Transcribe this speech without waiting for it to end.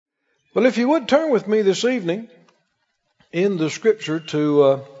Well, if you would turn with me this evening in the scripture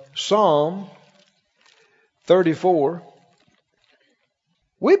to Psalm 34.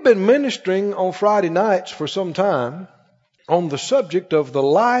 We've been ministering on Friday nights for some time on the subject of the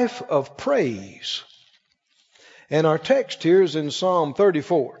life of praise. And our text here is in Psalm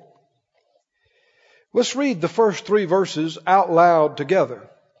 34. Let's read the first three verses out loud together.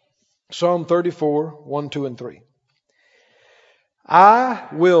 Psalm 34, 1, 2, and 3. I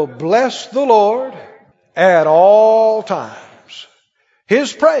will bless the Lord at all times.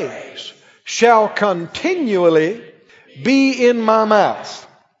 His praise shall continually be in my mouth.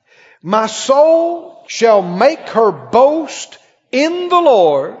 My soul shall make her boast in the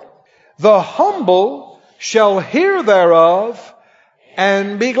Lord. The humble shall hear thereof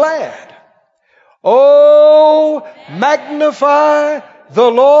and be glad. Oh, magnify the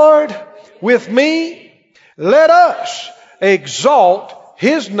Lord with me. Let us exalt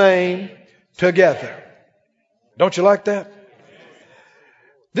His name together. Don't you like that?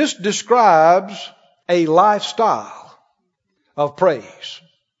 This describes a lifestyle of praise,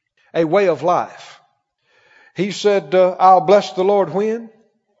 a way of life. He said, I'll bless the Lord when?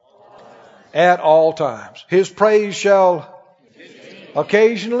 At all times. His praise shall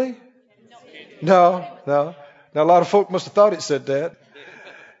occasionally? No. Now, a lot of folk must have thought it said that.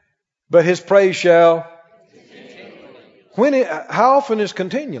 But His praise shall? How often is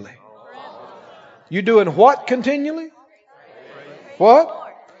continually? You doing what continually? What?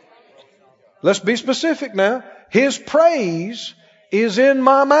 Let's be specific now. His praise is in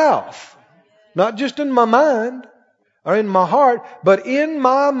my mouth. Not just in my mind or in my heart, but in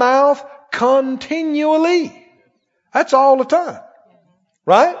my mouth continually. That's all the time.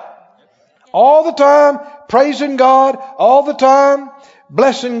 Right? All the time praising God, all the time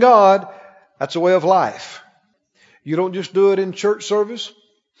blessing God. That's a way of life. You don't just do it in church service.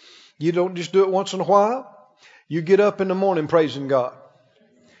 You don't just do it once in a while. You get up in the morning praising God.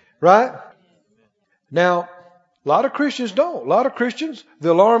 Right? Now, a lot of Christians don't. A lot of Christians,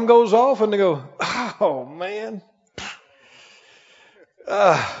 the alarm goes off and they go, oh man.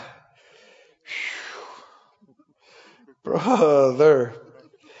 Brother.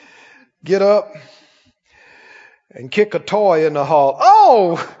 Get up and kick a toy in the hall.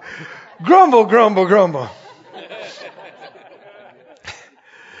 Oh, grumble, grumble, grumble.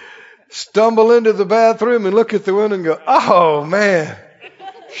 Stumble into the bathroom and look at the window and go, oh man.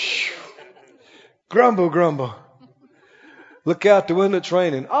 Grumble, grumble. Look out the window, it's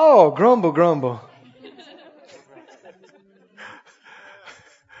raining. Oh, grumble, grumble.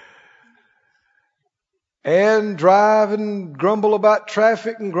 And drive and grumble about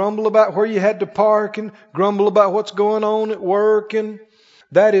traffic and grumble about where you had to park and grumble about what's going on at work. And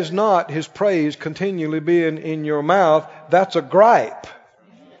that is not His praise continually being in your mouth. That's a gripe.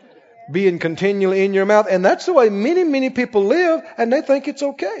 Being continually in your mouth. And that's the way many people live, and they think it's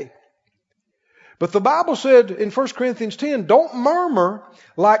okay. But the Bible said in 1 Corinthians 10, don't murmur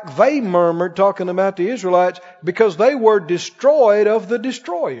like they murmured, talking about the Israelites, because they were destroyed of the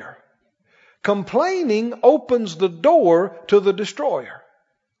destroyer. Complaining opens the door to the destroyer.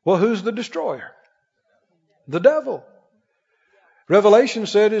 Well, who's the destroyer? The devil. Revelation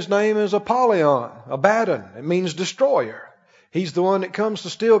said his name is Apollyon, Abaddon. It means destroyer. He's the one that comes to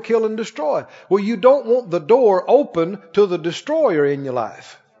steal, kill, and destroy. Well, you don't want the door open to the destroyer in your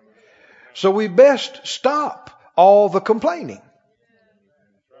life. So we best stop all the complaining.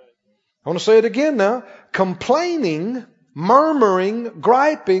 I want to say it again now. Complaining, murmuring,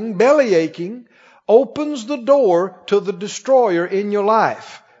 griping, bellyaching opens the door to the destroyer in your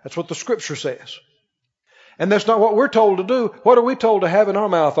life. That's what the scripture says. And that's not what we're told to do. What are we told to have in our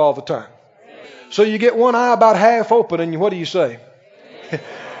mouth all the time? So you get one eye about half open and what do you say?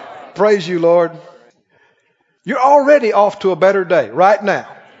 Praise you, Lord. You're already off to a better day right now.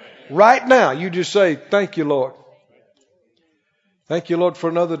 Right now, you just say, thank you, Lord. Thank you, Lord, for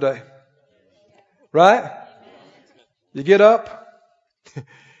another day. Right? You get up.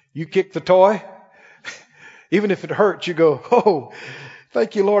 You kick the toy. Even if it hurts, you go, oh,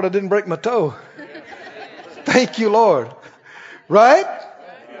 thank you, Lord, I didn't break my toe. Thank you, Lord. Right?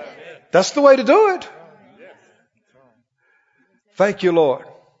 That's the way to do it. Thank you, Lord.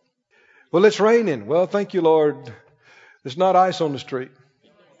 Well, it's raining. Well, thank you, Lord. There's not ice on the street.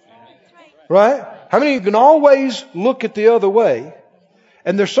 Right? How many of you can always look at the other way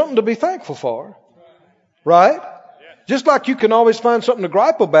and there's something to be thankful for? Right? Just like you can always find something to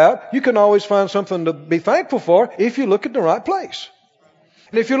gripe about, you can always find something to be thankful for if you look at the right place.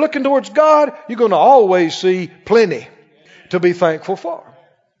 And if you're looking towards God, you're going to always see plenty to be thankful for.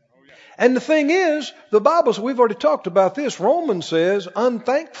 And the thing is, the Bible, we've already talked about this. Romans says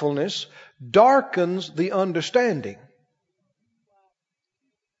unthankfulness darkens the understanding.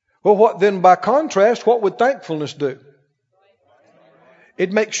 Well, what then by contrast, what would thankfulness do?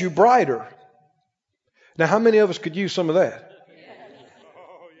 It makes you brighter. Now, how many of us could use some of that?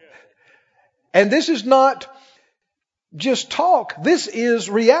 And this is not just talk. This is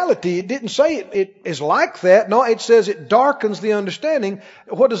reality. It didn't say it is like that. No, it says it darkens the understanding.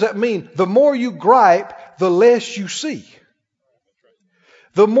 What does that mean? The more you gripe, the less you see.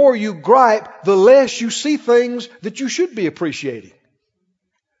 The more you gripe, the less you see things that you should be appreciating.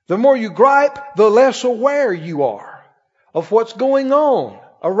 The more you gripe, the less aware you are of what's going on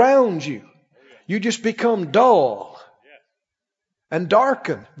around you. You just become dull and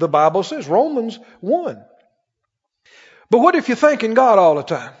darken, the Bible says, Romans 1. But what if you're thanking God all the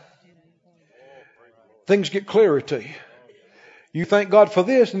time? Things get clearer to you. You thank God for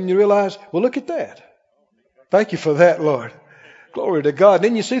this and you realize, well, look at that. Thank you for that, Lord. Glory to God.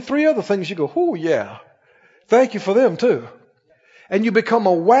 Then you see 3 other things. You go, oh yeah. Thank you for them too. And you become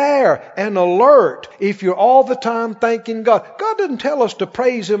aware and alert if you're all the time thanking God. God doesn't tell us to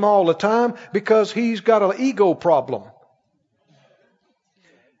praise Him all the time because He's got an ego problem.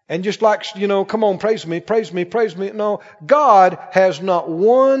 And just like, come on, praise me, praise me, praise me. No, God has not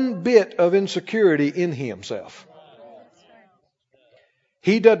one bit of insecurity in Himself.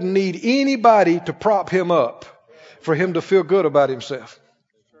 He doesn't need anybody to prop Him up for Him to feel good about Himself.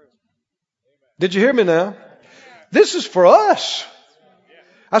 Did you hear me now? This is for us.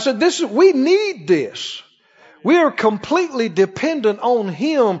 I said, we need this. We are completely dependent on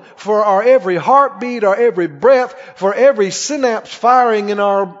Him for our every heartbeat, our every breath, for every synapse firing in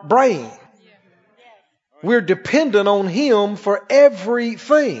our brain. We're dependent on Him for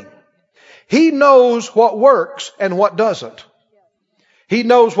everything. He knows what works and what doesn't. He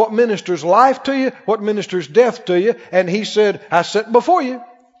knows what ministers life to you, what ministers death to you. And He said, I set before you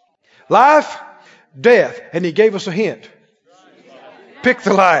life, death. And He gave us a hint. Pick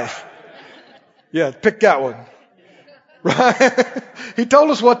the life. Yeah, pick that one. Right? He told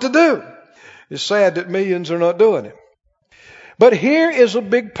us what to do. It's sad that millions are not doing it. But here is a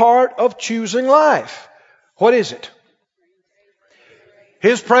big part of choosing life. What is it?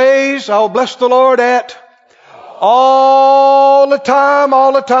 His praise. I'll bless the Lord at all the time,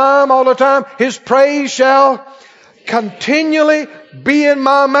 all the time, all the time. His praise shall continually be in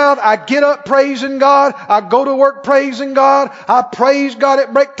my mouth. I get up praising God. I go to work praising God. I praise God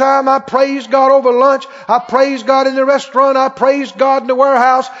at break time. I praise God over lunch. I praise God in the restaurant. I praise God in the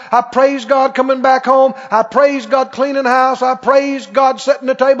warehouse. I praise God coming back home. I praise God cleaning the house. I praise God setting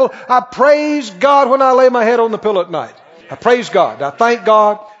the table. I praise God when I lay my head on the pillow at night. I praise God. I thank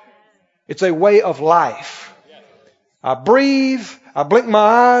God. It's a way of life. I breathe. I blink my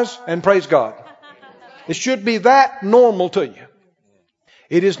eyes and praise God. It should be that normal to you.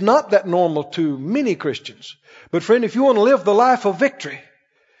 It is not that normal to many Christians. But friend, if you want to live the life of victory,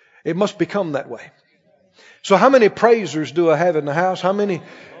 it must become that way. So how many praisers do I have in the house? How many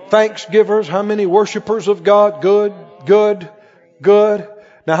thanksgivers? How many worshipers of God? Good, good, good.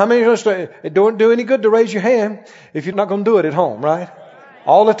 Now how many of us, it don't do any good to raise your hand if you're not going to do it at home, right?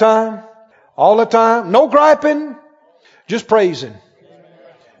 All the time. All the time. No griping. Just praising.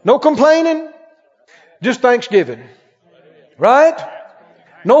 No complaining. Just thanksgiving. Right?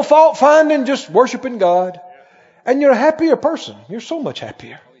 No fault finding, just worshiping God. And you're a happier person. You're so much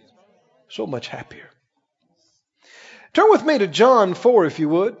happier. So much happier. Turn with me to John 4, if you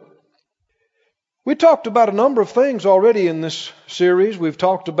would. We talked about a number of things already in this series. We've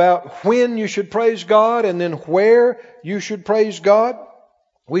talked about when you should praise God and then where you should praise God.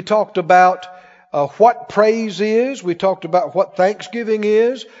 We talked about what praise is. We talked about what thanksgiving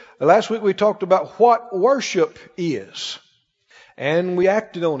is. Last week we talked about what worship is. And we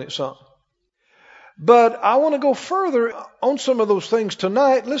acted on it some. But I want to go further on some of those things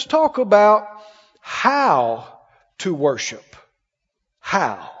tonight. Let's talk about how to worship.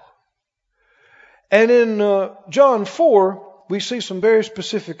 How. And in John 4, we see some very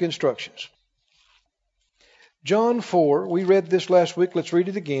specific instructions. John 4, we read this last week. Let's read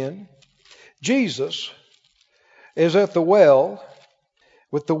it again. Jesus is at the well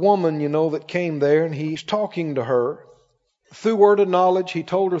with the woman, that came there, and He's talking to her. Through word of knowledge, He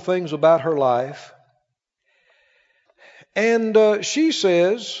told her things about her life. And she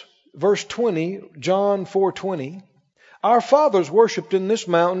says, verse 20, John 4:20, our fathers worshipped in this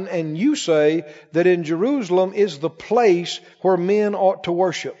mountain, and you say that in Jerusalem is the place where men ought to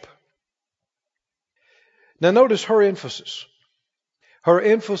worship. Now notice her emphasis. Her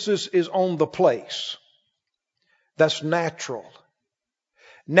emphasis is on the place. That's natural.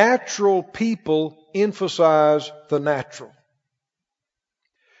 Natural people emphasize the natural.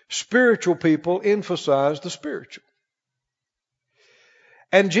 Spiritual people emphasize the spiritual.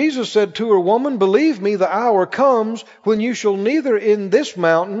 And Jesus said to her, Woman, believe me, the hour comes when you shall neither in this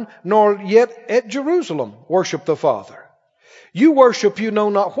mountain nor yet at Jerusalem worship the Father. You worship you know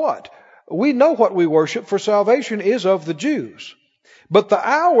not what. We know what we worship, for salvation is of the Jews. But the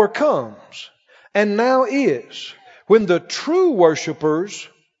hour comes, and now is, when the true worshipers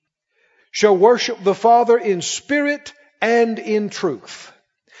shall worship the Father in spirit and in truth.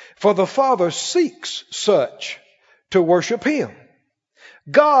 For the Father seeks such to worship Him.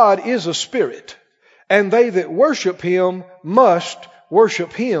 God is a spirit, and they that worship Him must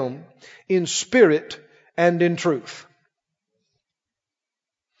worship Him in spirit and in truth.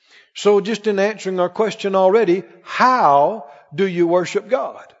 So just in answering our question already, how do you worship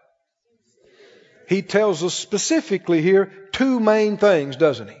God? He tells us specifically here two main things,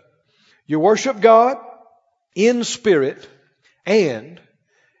 doesn't He? You worship God in spirit and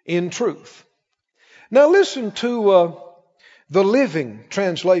in truth. Now listen to the Living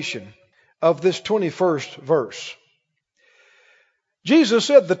Translation of this 21st verse. Jesus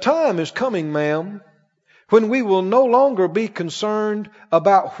said, The time is coming, ma'am, when we will no longer be concerned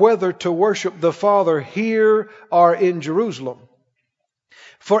about whether to worship the Father here or in Jerusalem.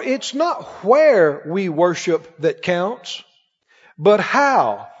 For it's not where we worship that counts, but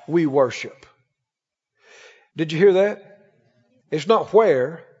how we worship. Did you hear that? It's not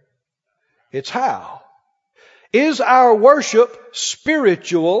where, it's how. Is our worship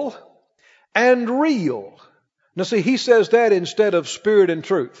spiritual and real? Now see, he says that instead of spirit and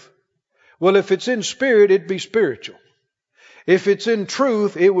truth. Well, if it's in spirit, it'd be spiritual. If it's in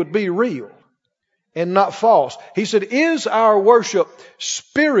truth, it would be real and not false. He said, is our worship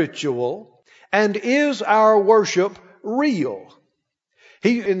spiritual and is our worship real?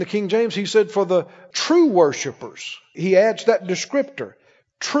 In the King James, he said, for the true worshipers. He adds that descriptor,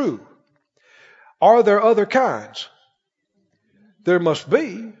 true. Are there other kinds? There must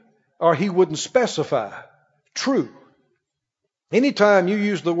be, or he wouldn't specify. True. Anytime you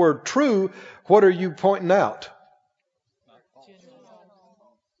use the word true, what are you pointing out?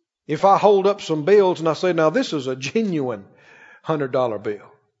 If I hold up some bills and I say, now this is a genuine $100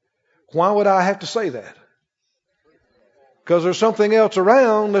 bill, why would I have to say that? Because there's something else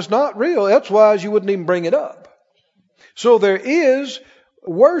around that's not real. That's why you wouldn't even bring it up. So there is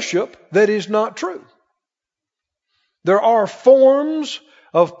worship that is not true. There are forms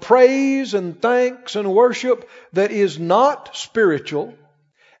of praise and thanks and worship that is not spiritual,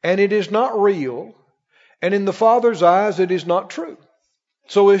 and it is not real, and in the Father's eyes it is not true.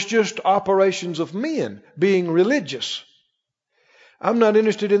 So it's just operations of men being religious. I'm not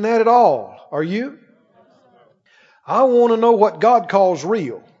interested in that at all. Are you? I want to know what God calls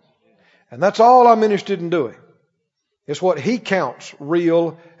real. And that's all I'm interested in doing. It's what He counts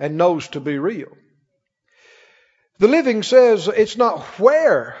real and knows to be real. The Living says it's not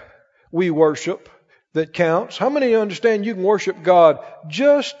where we worship that counts. How many understand you can worship God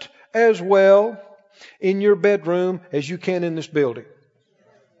just as well in your bedroom as you can in this building?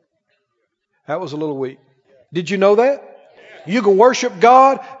 That was a little weak. Did you know that? You can worship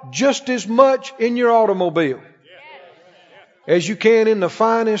God just as much in your automobile as you can in the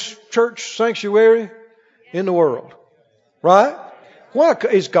finest church sanctuary in the world. Right? Why?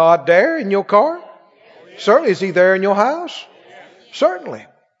 Is God there in your car? Certainly. Is He there in your house? Certainly.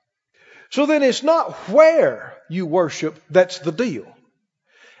 So then it's not where you worship that's the deal.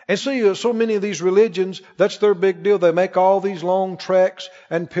 And see, so many of these religions, that's their big deal. They make all these long treks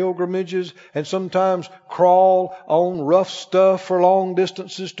and pilgrimages and sometimes crawl on rough stuff for long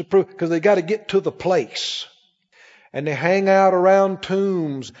distances to prove, because they got to get to the place. And they hang out around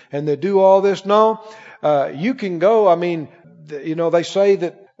tombs and they do all this. No, you can go. I mean, they say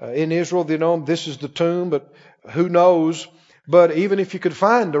that in Israel, this is the tomb, but who knows? But even if you could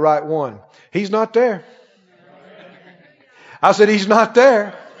find the right one, He's not there. I said, He's not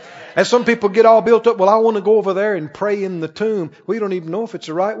there. And some people get all built up. Well, I want to go over there and pray in the tomb. We don't even know if it's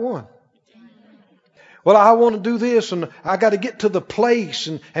the right one. Well, I want to do this and I got to get to the place.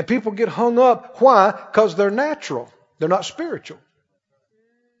 And people get hung up. Why? Because they're natural. They're not spiritual.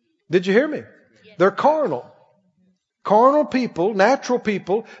 Did you hear me? They're carnal. Carnal people, natural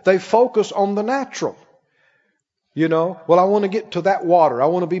people, they focus on the natural. Well, I want to get to that water. I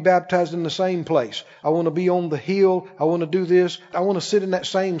want to be baptized in the same place. I want to be on the hill. I want to do this. I want to sit in that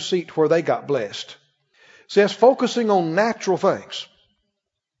same seat where they got blessed. See, that's focusing on natural things.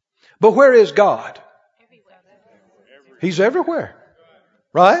 But where is God? He's everywhere.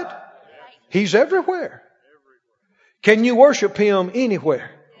 Right? He's everywhere. Can you worship Him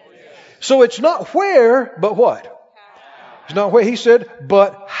anywhere? So it's not where, but what? It's not where. He said,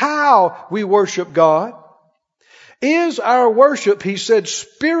 but how we worship God. Is our worship, he said,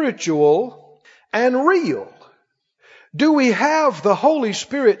 spiritual and real? Do we have the Holy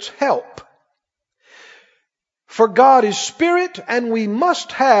Spirit's help? For God is spirit, and we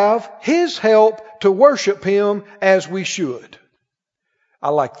must have His help to worship Him as we should. I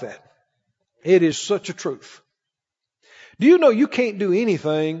like that. It is such a truth. Do you know you can't do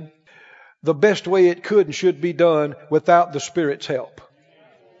anything the best way it could and should be done without the Spirit's help?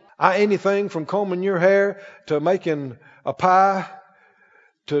 Anything from combing your hair to making a pie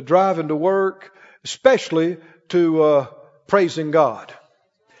to driving to work, especially to praising God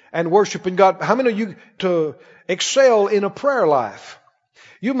and worshiping God. How many of you to excel in a prayer life?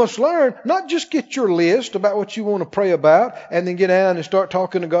 You must learn, not just get your list about what you want to pray about and then get down and start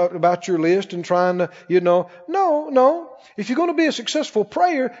talking to God about your list and trying to, No. If you're going to be a successful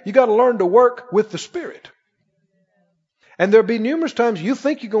prayer, you got to learn to work with the Spirit. And there'll be numerous times you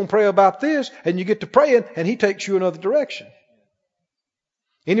think you're going to pray about this and you get to praying and He takes you another direction.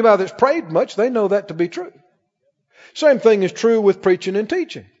 Anybody that's prayed much, they know that to be true. Same thing is true with preaching and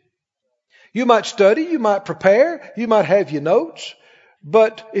teaching. You might study, you might prepare, you might have your notes,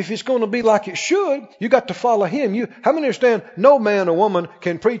 but if it's going to be like it should, you got to follow Him. How many understand no man or woman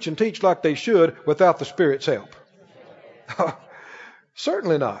can preach and teach like they should without the Spirit's help?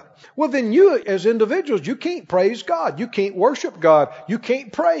 Certainly not. Well, then you as individuals, you can't praise God. You can't worship God. You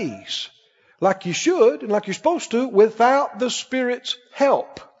can't praise like you should and like you're supposed to without the Spirit's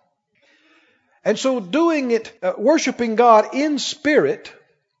help. And so doing it, worshiping God in spirit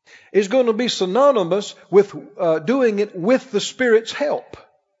is going to be synonymous with doing it with the Spirit's help,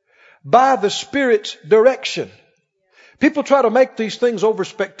 by the Spirit's direction. People try to make these things over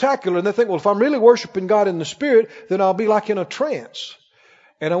spectacular and they think, well, if I'm really worshiping God in the Spirit, then I'll be like in a trance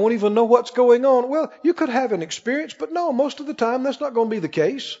and I won't even know what's going on. Well, you could have an experience, but no, most of the time that's not going to be the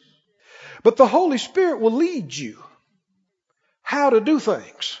case. But the Holy Spirit will lead you how to do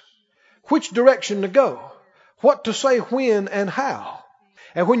things, which direction to go, what to say when and how.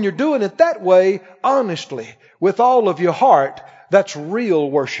 And when you're doing it that way, honestly, with all of your heart, that's real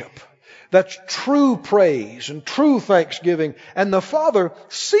worship. That's true praise and true thanksgiving. And the Father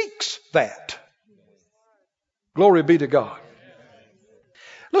seeks that. Glory be to God.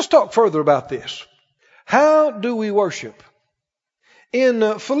 Let's talk further about this. How do we worship?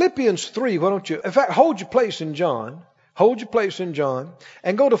 In Philippians 3, why don't you, in fact, hold your place in John. Hold your place in John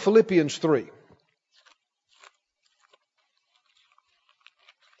and go to Philippians 3.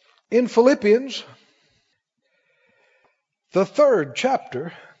 In Philippians, the 3rd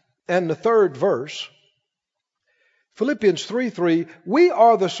chapter and the 3rd verse, Philippians 3:3, we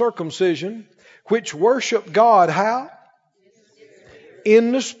are the circumcision which worship God how?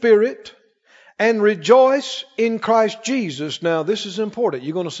 In the Spirit, and rejoice in Christ Jesus. Now this is important.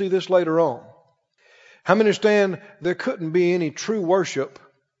 You're going to see this later on. How many understand there couldn't be any true worship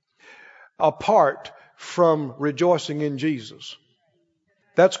apart from rejoicing in Jesus?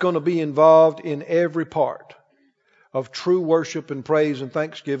 That's going to be involved in every part of true worship and praise and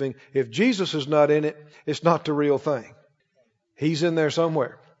thanksgiving. If Jesus is not in it, it's not the real thing. He's in there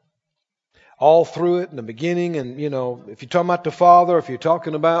somewhere. All through it in the beginning. And, if you're talking about the Father, if you're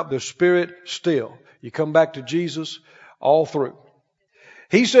talking about the Spirit, still. You come back to Jesus all through.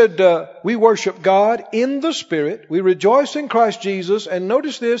 He said, we worship God in the Spirit. We rejoice in Christ Jesus. And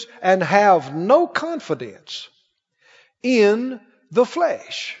notice this, and have no confidence in the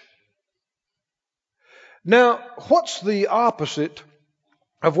flesh. Now, what's the opposite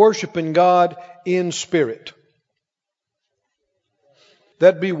of worshiping God in spirit?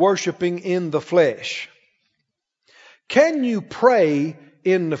 That'd be worshiping in the flesh. Can you pray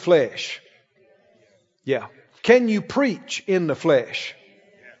in the flesh? Yeah. Can you preach in the flesh?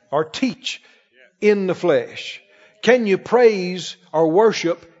 Or teach in the flesh? Can you praise or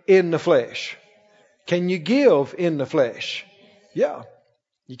worship in the flesh? Can you give in the flesh? Yeah,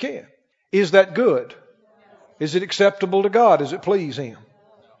 you can. Is that good? Is it acceptable to God? Does it please Him?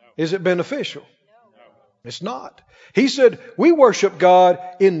 Is it beneficial? It's not. He said, we worship God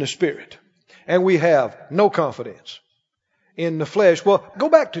in the Spirit, and we have no confidence in the flesh. Well, go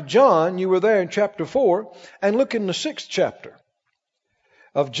back to John. You were there in chapter 4, and look in the 6th chapter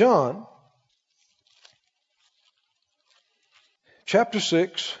of John, chapter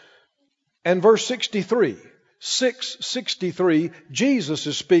 6, and verse 63. 6:63, Jesus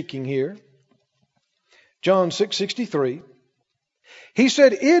is speaking here. John 6:63. He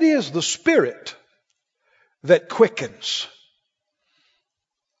said, it is the Spirit that quickens.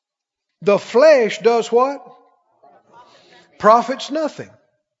 The flesh does what? Profits nothing.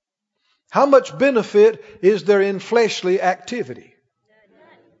 How much benefit is there in fleshly activity?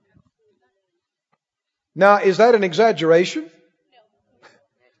 Now, is that an exaggeration?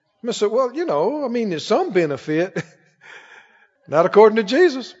 I said, well, there's some benefit. Not according to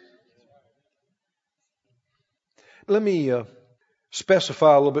Jesus. Let me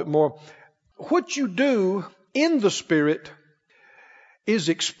specify a little bit more. What you do in the Spirit is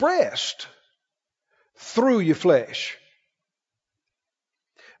expressed through your flesh.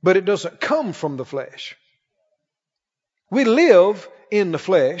 But it doesn't come from the flesh. We live in the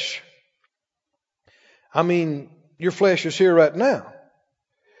flesh. Your flesh is here right now.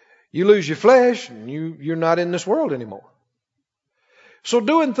 You lose your flesh and you're not in this world anymore. So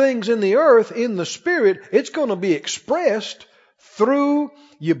doing things in the earth, in the Spirit, it's going to be expressed through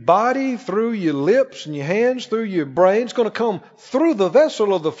your body, through your lips and your hands, through your brain. It's going to come through the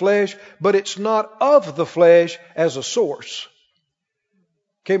vessel of the flesh, but it's not of the flesh as a source.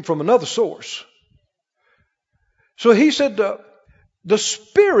 It came from another source. So he said the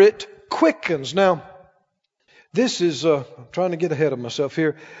Spirit quickens. Now, this is, I'm trying to get ahead of myself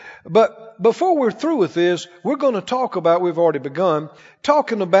here. But before we're through with this, we're going to talk about, we've already begun,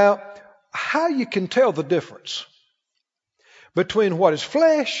 talking about how you can tell the difference between what is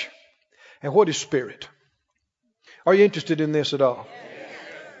flesh and what is spirit. Are you interested in this at all?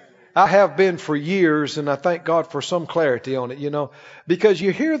 I have been for years, and I thank God for some clarity on it, because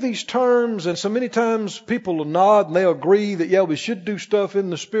you hear these terms, and so many times people will nod and they'll agree that, yeah, we should do stuff in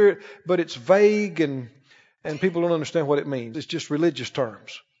the Spirit, but it's vague and people don't understand what it means. It's just religious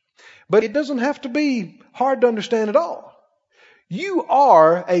terms. But it doesn't have to be hard to understand at all. You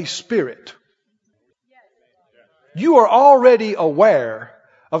are a spirit. You are already aware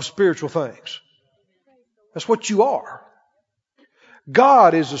of spiritual things. That's what you are.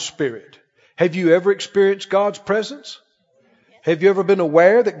 God is a spirit. Have you ever experienced God's presence? Have you ever been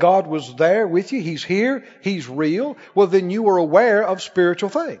aware that God was there with you? He's here. He's real. Well, then you are aware of spiritual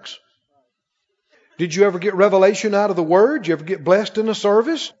things. Did you ever get revelation out of the Word? Did you ever get blessed in a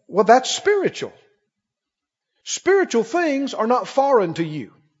service? Well, that's spiritual. Spiritual things are not foreign to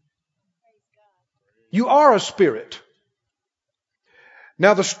you. You are a spirit.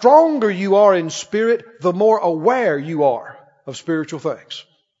 Now, the stronger you are in spirit, the more aware you are of spiritual things.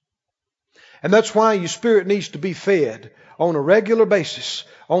 And that's why your spirit needs to be fed on a regular basis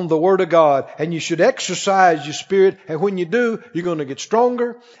on the Word of God. And you should exercise your spirit. And when you do, you're going to get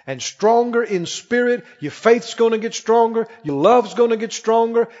stronger and stronger in spirit. Your faith's going to get stronger. Your love's going to get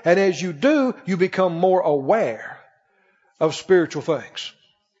stronger. And as you do, you become more aware of spiritual things.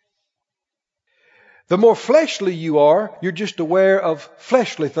 The more fleshly you are, you're just aware of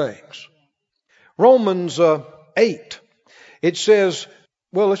fleshly things. Romans 8, it says,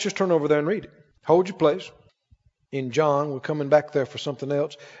 well, let's just turn over there and read it. Hold your place. In John, we're coming back there for something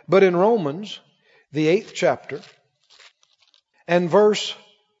else. But in Romans, the 8th chapter, and verse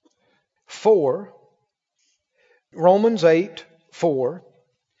 4, Romans 8:4,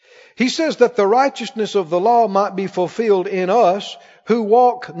 he says that the righteousness of the law might be fulfilled in us who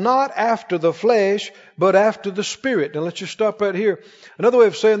walk not after the flesh, but after the Spirit. Now let's just stop right here. Another way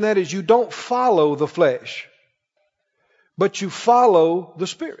of saying that is you don't follow the flesh, but you follow the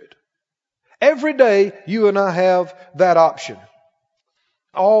Spirit. Every day, you and I have that option.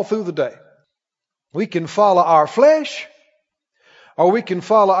 All through the day. We can follow our flesh, or we can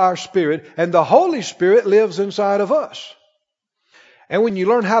follow our spirit, and the Holy Spirit lives inside of us. And when you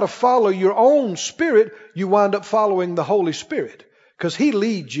learn how to follow your own spirit, you wind up following the Holy Spirit, because He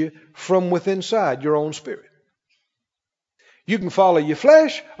leads you from within inside your own spirit. You can follow your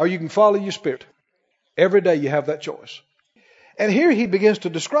flesh, or you can follow your spirit. Every day you have that choice. And here he begins to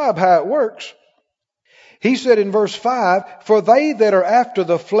describe how it works. He said in verse 5, for they that are after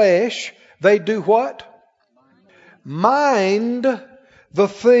the flesh, they do what? Mind the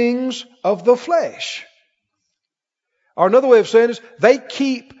things of the flesh. Or another way of saying it is, they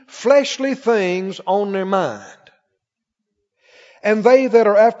keep fleshly things on their mind. And they that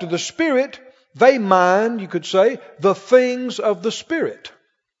are after the Spirit, they mind, you could say, the things of the Spirit.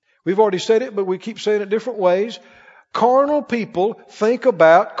 We've already said it, but we keep saying it different ways. Carnal people think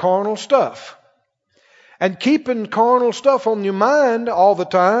about carnal stuff. And keeping carnal stuff on your mind all the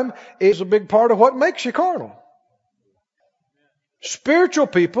time is a big part of what makes you carnal. Spiritual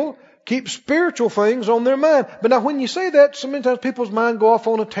people keep spiritual things on their mind. But now when you say that, sometimes people's mind go off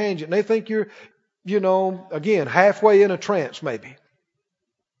on a tangent. And they think you're, again, halfway in a trance maybe.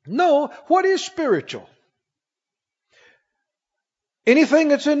 No, what is spiritual? Anything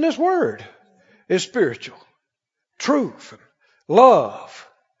that's in this word is spiritual. Truth and love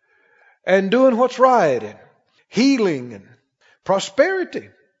and doing what's right and healing and prosperity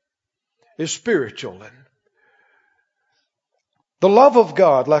is spiritual. And the love of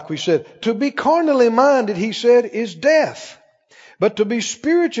God, like we said, to be carnally minded, he said, is death. But to be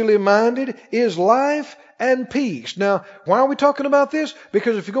spiritually minded is life and peace. Now, why are we talking about this?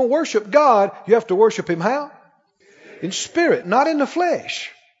 Because if you're going to worship God, you have to worship Him how? In spirit, not in the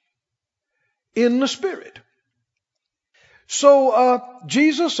flesh. In the spirit. So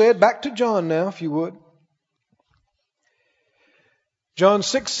Jesus said, back to John now, if you would. John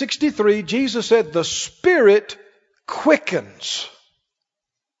 6:63, Jesus said, the Spirit quickens.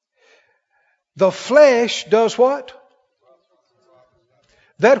 The flesh does what?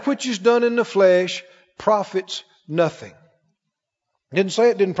 That which is done in the flesh profits nothing. Didn't say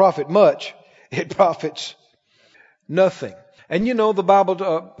it didn't profit much. It profits nothing. And you know the Bible,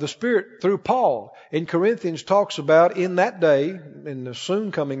 the Spirit through Paul in Corinthians talks about in that day, in the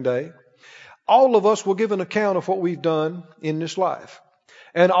soon coming day, all of us will give an account of what we've done in this life.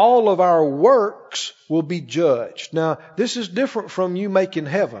 And all of our works will be judged. Now, this is different from you making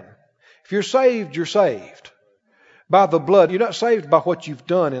heaven. If you're saved, you're saved by the blood. You're not saved by what you've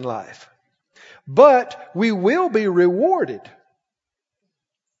done in life. But we will be rewarded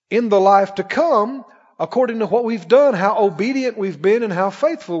in the life to come according to what we've done, how obedient we've been, and how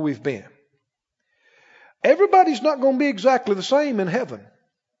faithful we've been. Everybody's not going to be exactly the same in heaven.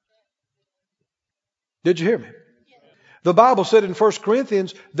 Did you hear me? The Bible said in 1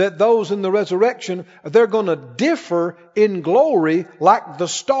 Corinthians that those in the resurrection, they're going to differ in glory like the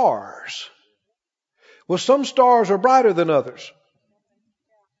stars. Well, some stars are brighter than others.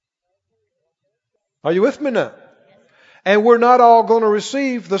 Are you with me now? And we're not all going to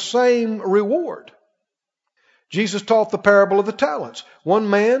receive the same reward. Jesus taught the parable of the talents. One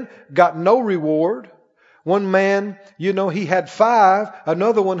man got no reward. One man, he had 5.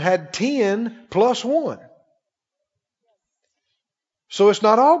 Another one had 10 plus 1. So it's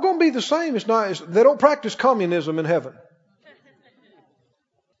not all going to be the same. They don't practice communism in heaven.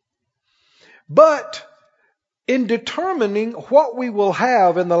 But in determining what we will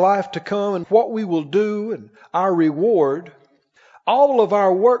have in the life to come and what we will do and our reward, all of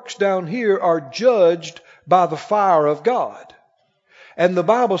our works down here are judged by the fire of God. And the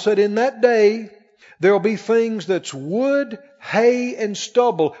Bible said in that day, there will be things that's wood, hay, and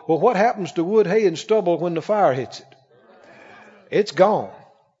stubble. Well, what happens to wood, hay, and stubble when the fire hits it? It's gone.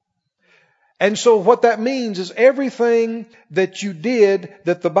 And so what that means is everything that you did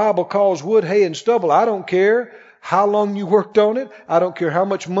that the Bible calls wood, hay, and stubble, I don't care how long you worked on it. I don't care how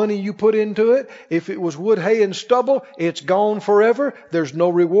much money you put into it. If it was wood, hay, and stubble, it's gone forever. There's no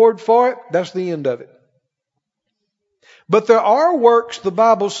reward for it. That's the end of it. But there are works, the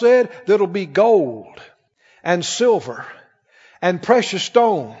Bible said, that'll be gold and silver and precious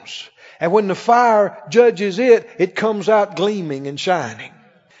stones. And when the fire judges it, it comes out gleaming and shining.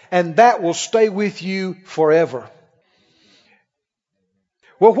 And that will stay with you forever.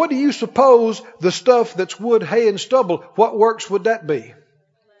 Well, what do you suppose the stuff that's wood, hay, and stubble, what works would that be?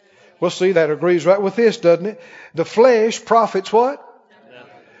 Well, see, that agrees right with this, doesn't it? The flesh profits what?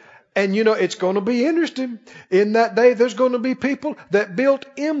 And it's going to be interesting. In that day, there's going to be people that built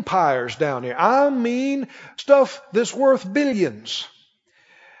empires down here. I mean, stuff that's worth billions.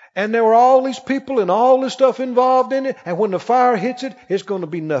 And there were all these people and all this stuff involved in it. And when the fire hits it, it's going to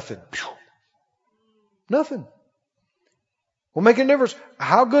be nothing. Nothing. Will make a difference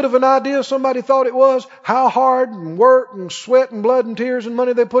how good of an idea somebody thought it was, how hard and work and sweat and blood and tears and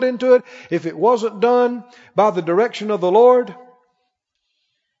money they put into it. If it wasn't done by the direction of the Lord,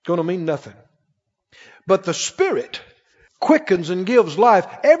 it's going to mean nothing. But the Spirit quickens and gives life.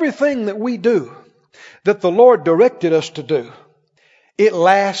 Everything that we do, that the Lord directed us to do, it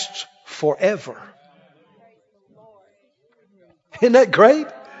lasts forever. Isn't that great?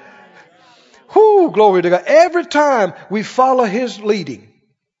 Whoo, glory to God. Every time we follow His leading,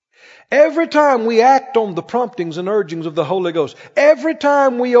 every time we act on the promptings and urgings of the Holy Ghost, every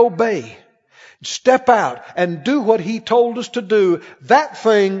time we obey, step out and do what He told us to do, that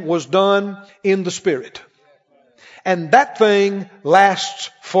thing was done in the Spirit. And that thing lasts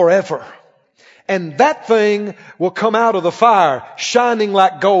forever. And that thing will come out of the fire shining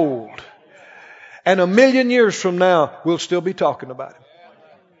like gold. And 1,000,000 years from now, we'll still be talking about it.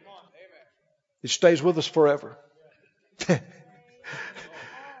 It stays with us forever.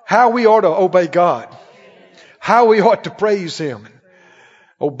 How we ought to obey God. How we ought to praise Him and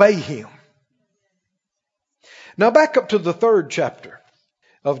obey Him. Now back up to the 3rd chapter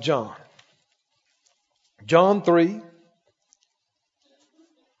of John. John 3.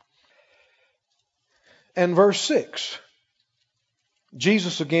 And verse 6.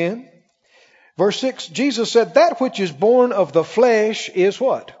 Jesus again. Verse 6, Jesus said, that which is born of the flesh is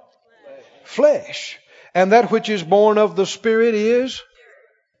what? flesh. And that which is born of the Spirit is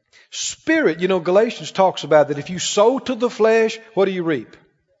spirit. You know, Galatians talks about that if you sow to the flesh, what do you reap?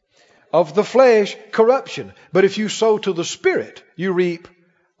 Of the flesh, corruption. But if you sow to the Spirit, you reap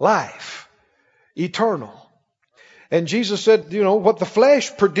life, eternal. And Jesus said, you know, what the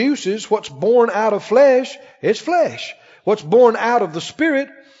flesh produces, what's born out of flesh, it's flesh. What's born out of the Spirit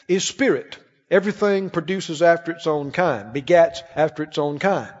is spirit. Everything produces after its own kind, begats after its own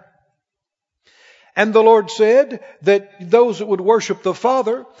kind. And the Lord said that those that would worship the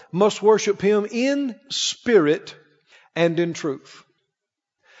Father must worship Him in spirit and in truth.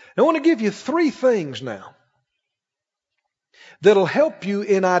 Now, I want to give you 3 things now that'll help you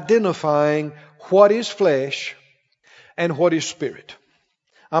in identifying what is flesh and what is spirit.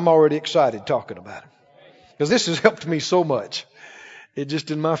 I'm already excited talking about it because this has helped me so much. It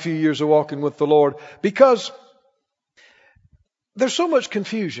just in my few years of walking with the Lord, because there's so much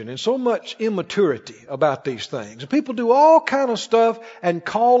confusion and so much immaturity about these things. People do all kind of stuff and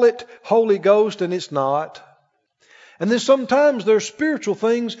call it Holy Ghost, and it's not. And then sometimes there's spiritual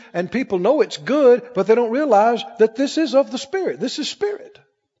things and people know it's good, but they don't realize that this is of the Spirit. This is spirit.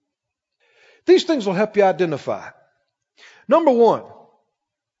 These things will help you identify. Number 1,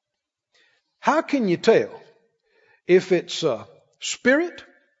 how can you tell if it's spirit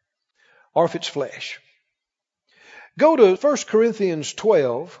or if it's flesh? Go to 1 Corinthians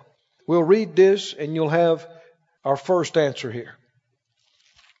 12. We'll read this and you'll have our first answer here.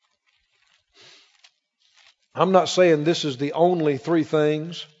 I'm not saying this is the only 3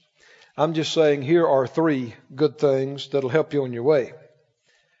 things. I'm just saying here are 3 good things that'll help you on your way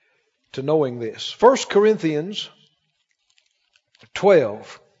to knowing this. 1 Corinthians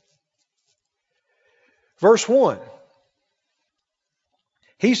 12, verse 1.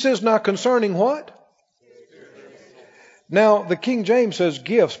 He says, now concerning what? Now, the King James says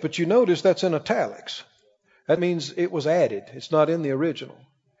gifts, but you notice that's in italics. That means it was added. It's not in the original.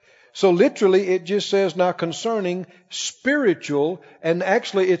 So literally it just says now concerning spiritual, and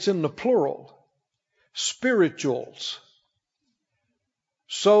actually it's in the plural. Spirituals.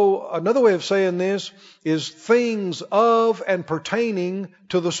 So another way of saying this is things of and pertaining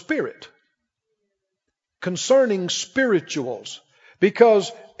to the Spirit. Concerning spirituals.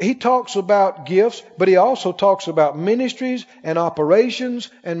 Because he talks about gifts, but he also talks about ministries and operations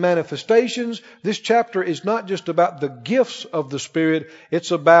and manifestations. This chapter is not just about the gifts of the Spirit, it's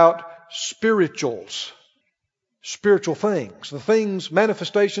about spirituals, spiritual things. The things,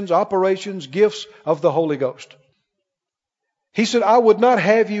 manifestations, operations, gifts of the Holy Ghost. He said, I would not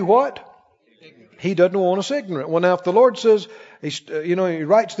have you what? He doesn't want us ignorant. Well, now if the Lord says, he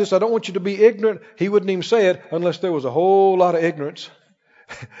writes this, I don't want you to be ignorant, He wouldn't even say it unless there was a whole lot of ignorance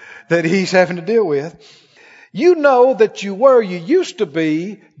that He's having to deal with. You know that you used to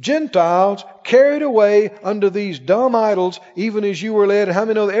be Gentiles carried away under these dumb idols, even as you were led. How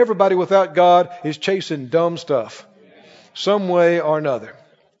many know that everybody without God is chasing dumb stuff? Some way or another.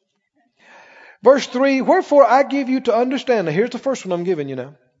 Verse 3, wherefore I give you to understand. Now here's the first one I'm giving you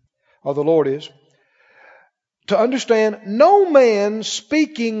now. Or the Lord is. To understand, no man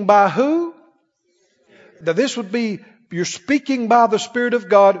speaking by who? Now this would be, you're speaking by the Spirit of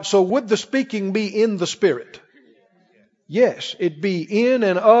God. So would the speaking be in the Spirit? Yes, it'd be in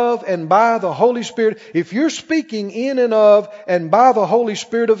and of and by the Holy Spirit. If you're speaking in and of and by the Holy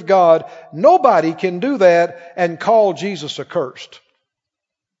Spirit of God, nobody can do that and call Jesus accursed.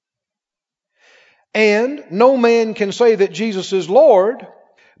 And no man can say that Jesus is Lord,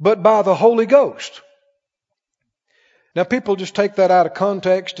 but by the Holy Ghost. Now people just take that out of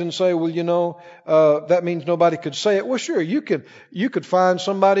context and say, well, that means nobody could say it. Well, sure, you could find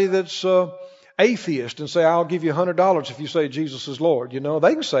somebody that's atheist and say, I'll give you $100 if you say Jesus is Lord. They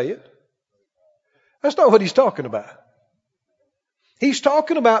can say it. That's not what he's talking about. He's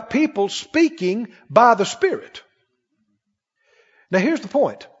talking about people speaking by the Spirit. Now here's the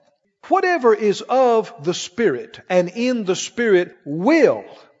point. Whatever is of the Spirit and in the Spirit will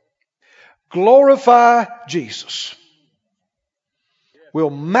glorify Jesus. Will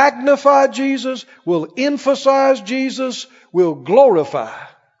magnify Jesus, will emphasize Jesus, will glorify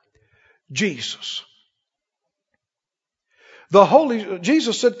Jesus.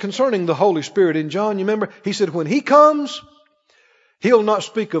 Jesus said concerning the Holy Spirit in John, you remember, He said when He comes, He'll not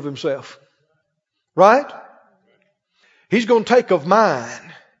speak of Himself. Right? He's going to take of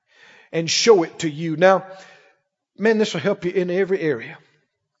mine and show it to you. Now, man, this will help you in every area.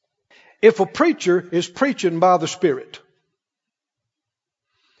 If a preacher is preaching by the Spirit,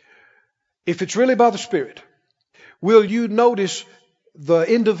 if it's really by the Spirit, will you notice the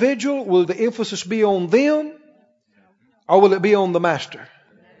individual? Will the emphasis be on them? Or will it be on the master?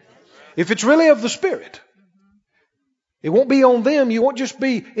 If it's really of the Spirit, it won't be on them. You won't just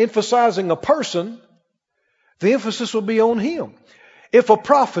be emphasizing a person. The emphasis will be on Him. If a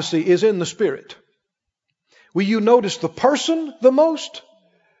prophecy is in the Spirit, will you notice the person the most?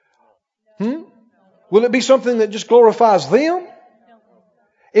 Will it be something that just glorifies them?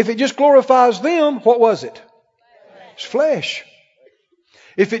 If it just glorifies them, what was it? It's flesh.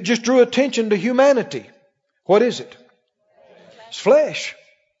 If it just drew attention to humanity, what is it? It's flesh.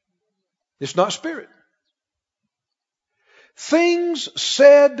 It's not spirit. Things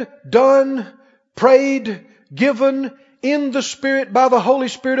said, done, prayed, given in the Spirit by the Holy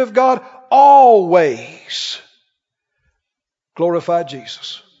Spirit of God always glorify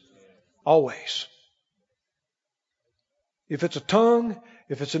Jesus. Always. If it's a tongue,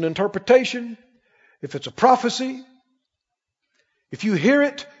 if it's an interpretation, if it's a prophecy, if you hear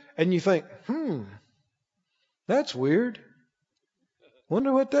it and you think, that's weird.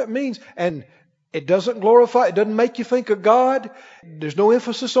 Wonder what that means. And it doesn't glorify, it doesn't make you think of God. There's no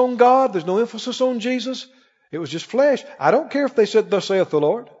emphasis on God. There's no emphasis on Jesus. It was just flesh. I don't care if they said, thus saith the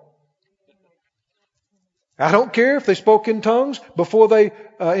Lord. I don't care if they spoke in tongues before they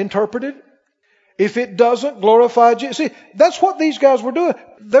interpreted. If it doesn't glorify Jesus. See, that's what these guys were doing.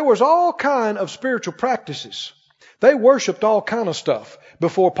 There was all kind of spiritual practices. They worshiped all kind of stuff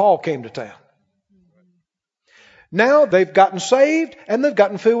before Paul came to town. Now they've gotten saved and they've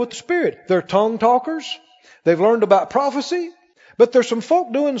gotten filled with the Spirit. They're tongue talkers. They've learned about prophecy. But there's some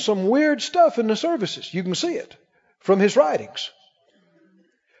folk doing some weird stuff in the services. You can see it from his writings.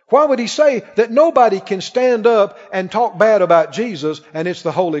 Why would he say that nobody can stand up and talk bad about Jesus and it's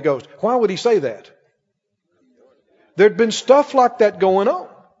the Holy Ghost? Why would he say that? There'd been stuff like that going on.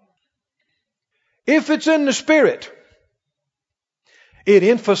 If it's in the Spirit, it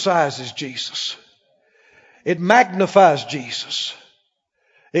emphasizes Jesus. It magnifies Jesus.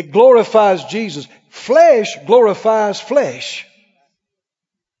 It glorifies Jesus. Flesh glorifies flesh.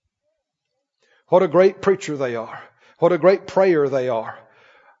 What a great preacher they are. What a great prayer they are.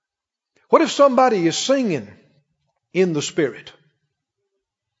 What if somebody is singing in the Spirit?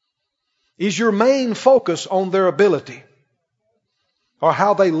 Is your main focus on their ability? Or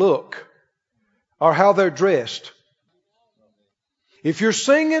how they look? Or how they're dressed? If you're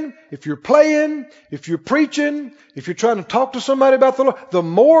singing, if you're playing, if you're preaching, if you're trying to talk to somebody about the Lord, the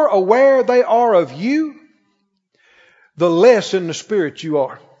more aware they are of you, the less in the Spirit you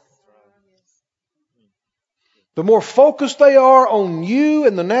are. The more focused they are on you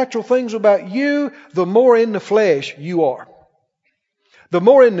and the natural things about you, the more in the flesh you are. The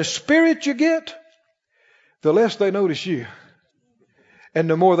more in the Spirit you get, the less they notice you. And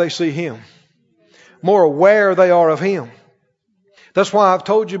the more they see Him. More aware they are of Him. That's why I've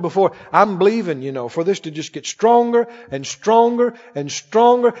told you before, I'm believing, for this to just get stronger and stronger and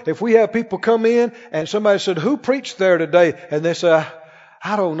stronger. If we have people come in and somebody said, who preached there today? And they say,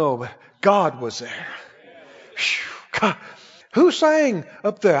 I don't know, but God was there. God. Who sang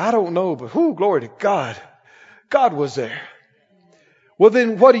up there? I don't know, but glory to God. God was there. Well,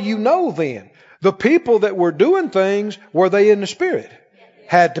 then what do you know then? The people that were doing things, were they in the Spirit?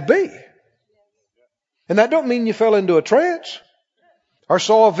 Had to be. And that don't mean you fell into a trance or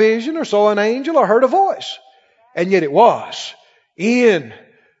saw a vision or saw an angel or heard a voice. And yet it was in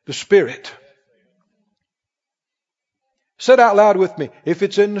the Spirit. Say it out loud with me. If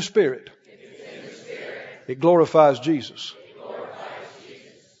it's in the Spirit, it glorifies Jesus.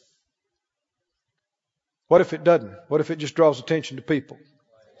 What if it doesn't? What if it just draws attention to people?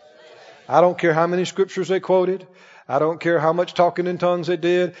 I don't care how many scriptures they quoted. I don't care how much talking in tongues they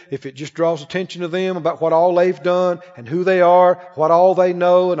did. If it just draws attention to them about what all they've done and who they are, what all they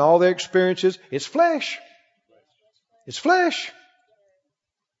know and all their experiences, it's flesh. It's flesh.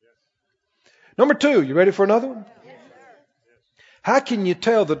 Number 2, you ready for another one? How can you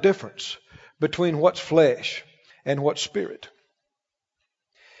tell the difference between what's flesh and what's spirit?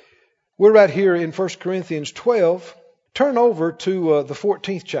 We're right here in 1 Corinthians 12. Turn over to the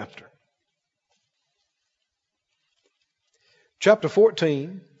 14th chapter. Chapter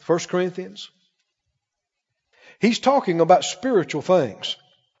 14, 1 Corinthians. He's talking about spiritual things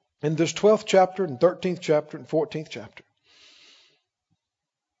in this 12th chapter and 13th chapter and 14th chapter.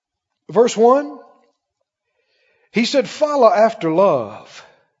 Verse 1, he said, follow after love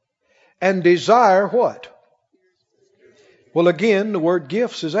and desire what? Well, again, the word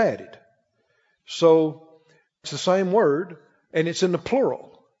gifts is added. So it's the same word and it's in the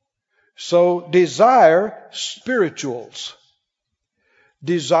plural. So desire spirituals.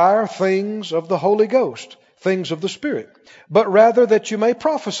 Desire things of the Holy Ghost, things of the Spirit, but rather that you may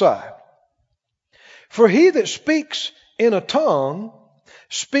prophesy. For he that speaks in a tongue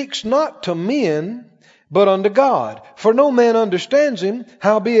speaks not to men, but unto God. For no man understands him,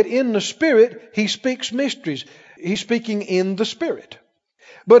 howbeit in the Spirit he speaks mysteries. He's speaking in the Spirit.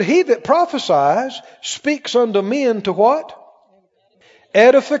 But he that prophesies speaks unto men to what?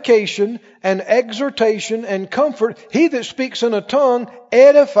 Edification and exhortation and comfort. He that speaks in a tongue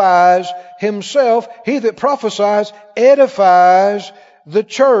edifies himself. He that prophesies edifies the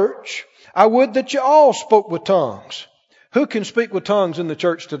church. I would that you all spoke with tongues. Who can speak with tongues in the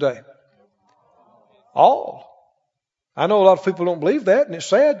church today? All. I know a lot of people don't believe that, and it's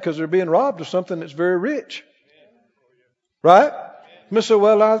sad because they're being robbed of something that's very rich. Right? You say,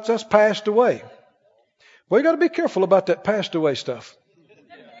 well, that's passed away. Well, you got to be careful about that passed away stuff.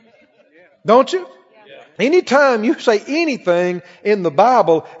 Don't you? Anytime you say anything in the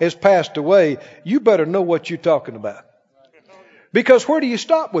Bible is passed away, you better know what you're talking about. Because where do you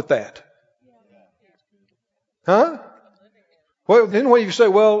stop with that? Huh? Well, then when you say,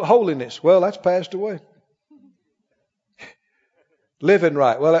 well, holiness, well, that's passed away. Living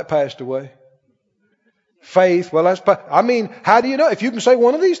right, well, that passed away. Faith, well, that's passed. I mean, how do you know? If you can say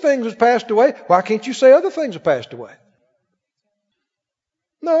one of these things has passed away, why can't you say other things have passed away?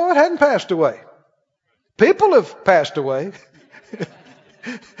 No, it hadn't passed away. People have passed away.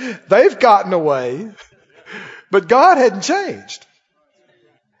 They've gotten away. But God hadn't changed.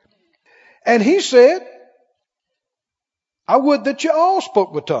 And he said, I would that you all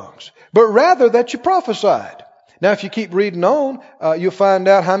spoke with tongues, but rather that you prophesied. Now, if you keep reading on, you'll find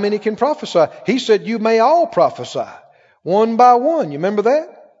out how many can prophesy. He said, you may all prophesy, one by one. You remember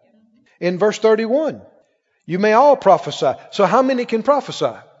that? In verse 31, you may all prophesy. So how many can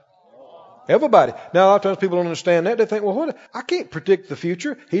prophesy? Everybody. Now, a lot of times people don't understand that. They think, well, I can't predict the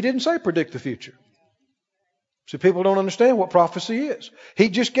future. He didn't say predict the future. See, people don't understand what prophecy is. He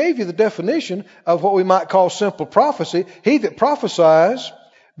just gave you the definition of what we might call simple prophecy. He that prophesies,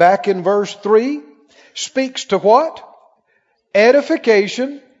 back in verse 3, speaks to what?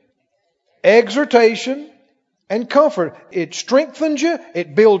 Edification, exhortation, and comfort. It strengthens you,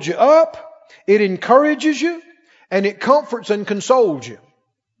 it builds you up, it encourages you, and it comforts and consoles you.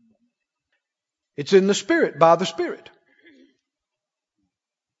 It's in the Spirit, by the Spirit.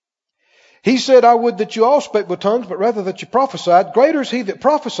 He said, I would that you all spake with tongues, but rather that you prophesied. Greater is he that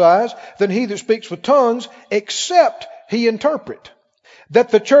prophesies than he that speaks with tongues, except he interpret. That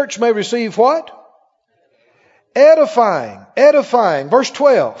the church may receive what? Edifying. Edifying. Verse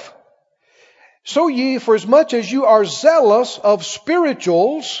 12. So ye, for as much as you are zealous of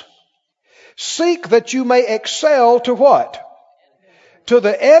spirituals, seek that you may excel to what? To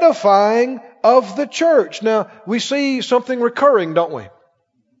the edifying of the church. Now, we see something recurring, don't we?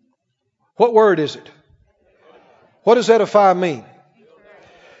 What word is it? What does edify mean?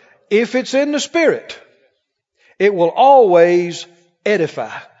 If it's in the Spirit, it will always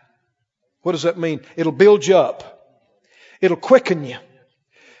edify. What does that mean? It'll build you up. It'll quicken you.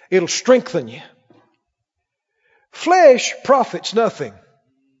 It'll strengthen you. Flesh profits nothing.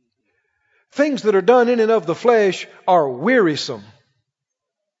 Things that are done in and of the flesh are wearisome.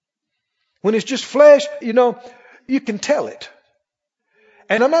 When it's just flesh, you can tell it.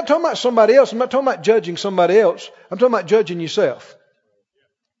 And I'm not talking about somebody else. I'm not talking about judging somebody else. I'm talking about judging yourself.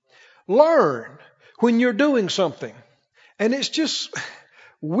 Learn when you're doing something and it's just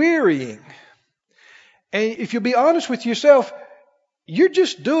wearying. And if you'll be honest with yourself, you're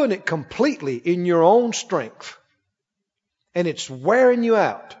just doing it completely in your own strength. And it's wearing you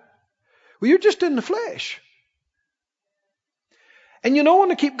out. Well, you're just in the flesh. And you don't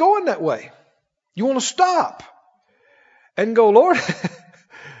want to keep going that way. You want to stop and go, Lord,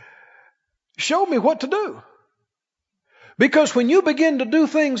 show me what to do. Because when you begin to do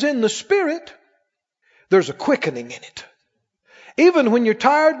things in the Spirit, there's a quickening in it. Even when you're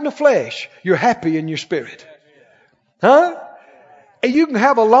tired in the flesh, you're happy in your spirit. Huh? And you can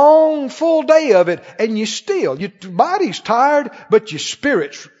have a long, full day of it, and your body's tired, but your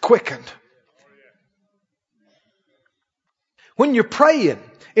spirit's quickened. When you're praying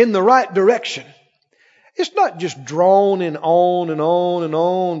in the right direction, it's not just droning on and on and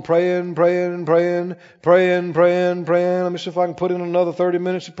on, praying. Let me see if I can put in another 30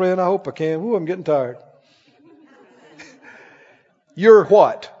 minutes of praying. I hope I can. Ooh, I'm getting tired. You're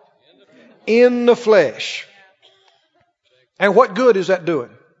what? In the flesh. And what good is that doing?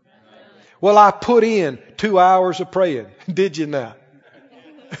 Well, I put in 2 hours of praying. Did you now?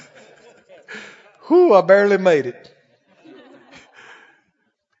 Whew, I barely made it.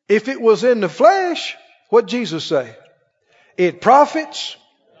 If it was in the flesh, what'd Jesus say? It profits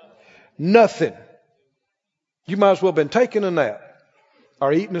nothing. You might as well have been taking a nap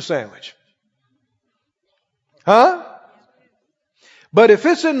or eating a sandwich. Huh? But if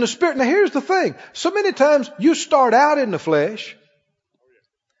it's in the Spirit, now here's the thing. So many times you start out in the flesh,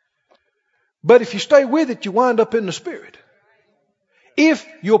 but if you stay with it, you wind up in the Spirit. If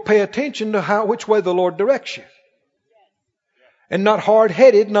you'll pay attention to which way the Lord directs you. And not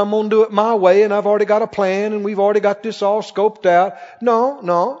hard-headed, and I'm going to do it my way, and I've already got a plan, and we've already got this all scoped out.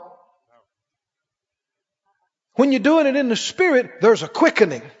 No. When you're doing it in the Spirit, there's a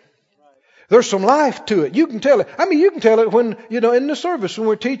quickening. There's some life to it. You can tell it. I mean, you can tell it when, in the service, when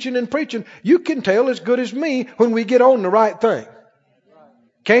we're teaching and preaching. You can tell as good as me when we get on the right thing.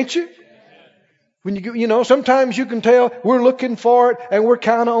 Can't you? When sometimes you can tell we're looking for it, and we're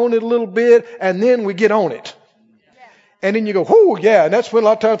kind of on it a little bit, and then we get on it. And then you go, whoo, yeah. And that's when a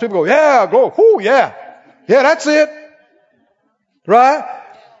lot of times people go, yeah, go, whoo, yeah. Yeah, that's it. Right?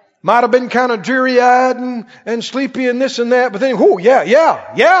 Might have been kind of dreary-eyed and sleepy and this and that, but then, whoo,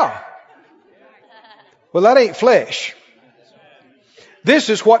 yeah. Well, that ain't flesh. This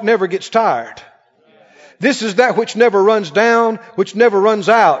is what never gets tired. This is that which never runs down, which never runs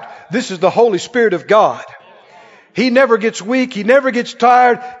out. This is the Holy Spirit of God. He never gets weak. He never gets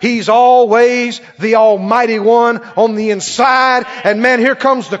tired. He's always the Almighty One on the inside. And man, here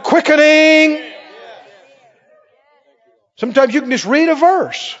comes the quickening. Sometimes you can just read a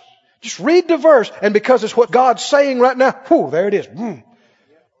verse. Just read the verse. And because it's what God's saying right now, whoo, there it is.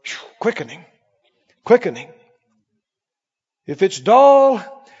 Quickening. If it's dull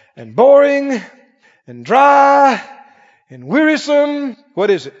and boring and dry and wearisome, what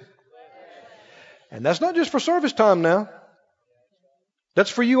is it? And that's not just for service time now. That's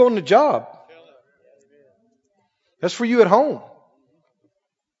for you on the job. That's for you at home.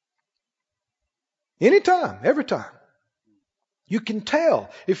 Anytime, every time. You can tell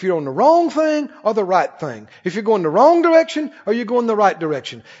if you're on the wrong thing or the right thing. If you're going the wrong direction or you're going the right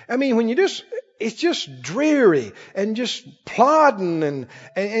direction. I mean, when it's just dreary and just plodding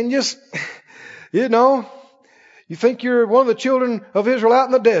and just, you think you're one of the children of Israel out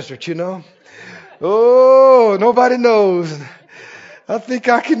in the desert, Oh, nobody knows. I think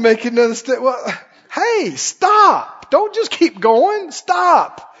I can make another step. Well, hey, stop. Don't just keep going.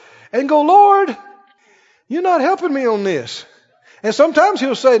 Stop. And go, Lord, you're not helping me on this. And sometimes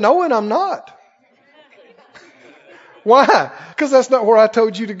He'll say, no, and I'm not. Why? Because that's not where I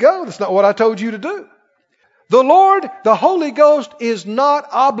told you to go. That's not what I told you to do. The Lord, the Holy Ghost, is not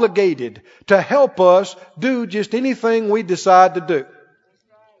obligated to help us do just anything we decide to do.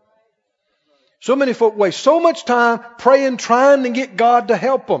 So many folk waste so much time praying, trying to get God to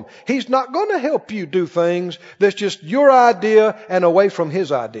help them. He's not going to help you do things that's just your idea and away from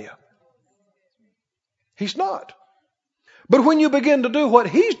His idea. He's not. But when you begin to do what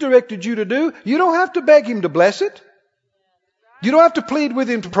He's directed you to do, you don't have to beg Him to bless it. You don't have to plead with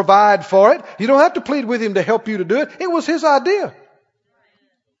Him to provide for it. You don't have to plead with Him to help you to do it. It was His idea.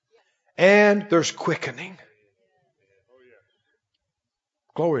 And there's quickening.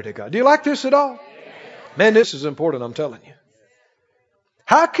 Glory to God. Do you like this at all? Man, this is important, I'm telling you.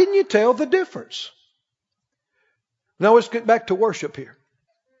 How can you tell the difference? Now let's get back to worship here.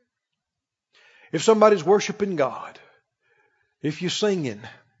 If somebody's worshiping God, if you're singing.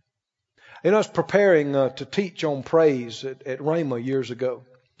 I was preparing to teach on praise at Rhema years ago,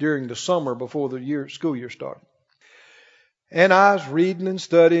 during the summer before the school year started. And I was reading and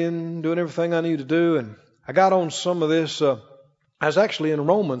studying, doing everything I knew to do, and I got on some of this. I was actually in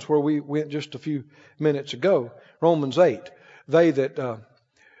Romans, where we went just a few minutes ago. Romans 8. They that,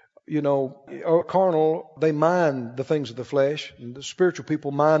 are carnal, they mind the things of the flesh. And the spiritual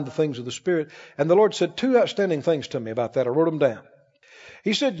people mind the things of the Spirit. And the Lord said 2 outstanding things to me about that. I wrote them down.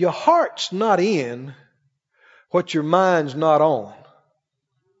 He said, your heart's not in what your mind's not on.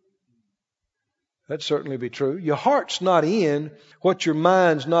 That'd certainly be true. Your heart's not in what your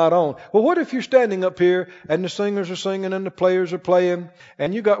mind's not on. Well, what if you're standing up here and the singers are singing and the players are playing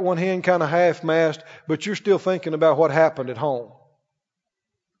and you got one hand kind of half-mast, but you're still thinking about what happened at home?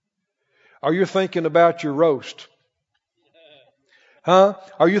 Are you thinking about your roast?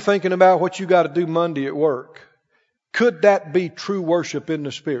 Are you thinking about what you got to do Monday at work? Could that be true worship in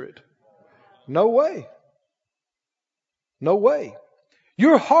the Spirit? No way. No way.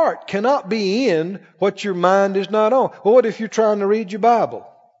 Your heart cannot be in what your mind is not on. Well, what if you're trying to read your Bible?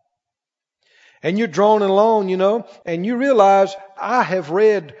 And you're drawing along, and you realize, I have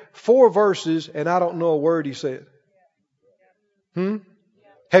read 4 verses and I don't know a word he said.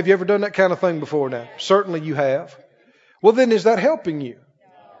 Have you ever done that kind of thing before now? Certainly you have. Well, then is that helping you?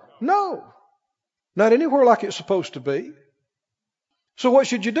 No. Not anywhere like it's supposed to be. So what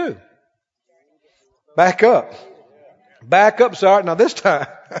should you do? Back up. Back up, sorry. Now this time,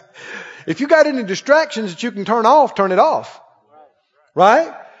 if you got any distractions that you can turn off, turn it off.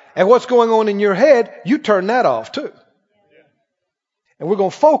 Right? And what's going on in your head, you turn that off too. And we're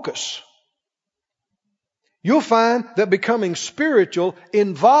going to focus. You'll find that becoming spiritual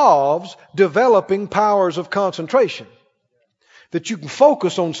involves developing powers of concentration. That you can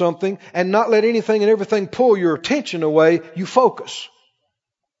focus on something and not let anything and everything pull your attention away. You focus.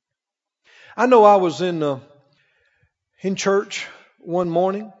 I know I was in church one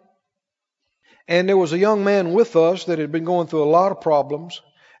morning, and there was a young man with us that had been going through a lot of problems,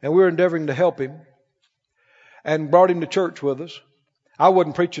 and we were endeavoring to help him and brought him to church with us. I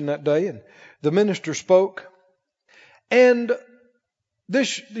wasn't preaching that day, and the minister spoke. And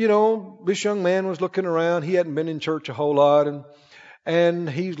this young man was looking around. He hadn't been in church a whole lot, and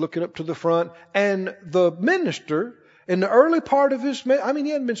he's looking up to the front. And the minister, in the early part of his, he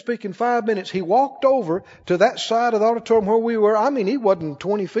hadn't been speaking 5 minutes. He walked over to that side of the auditorium where we were. He wasn't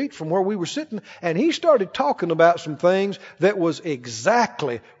 20 feet from where we were sitting. And he started talking about some things that was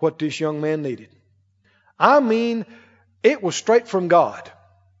exactly what this young man needed. It was straight from God.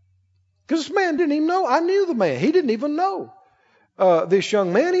 Because this man didn't even know. I knew the man. He didn't even know this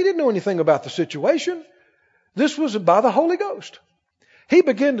young man. He didn't know anything about the situation. This was by the Holy Ghost. He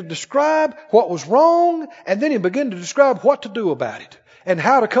began to describe what was wrong, and then he began to describe what to do about it and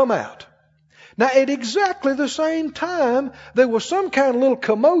how to come out. Now, at exactly the same time, there was some kind of little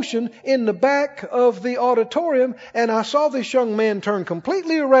commotion in the back of the auditorium, and I saw this young man turn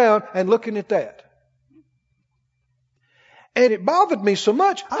completely around and looking at that. And it bothered me so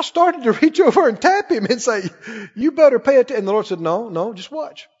much, I started to reach over and tap him and say, you better pay attention. And the Lord said, no, just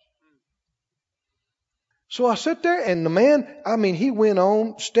watch. So I sat there, and the man, he went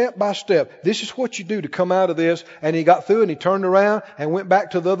on step by step. This is what you do to come out of this. And he got through, and he turned around and went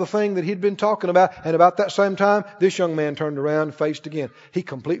back to the other thing that he'd been talking about. And about that same time, this young man turned around and faced again. He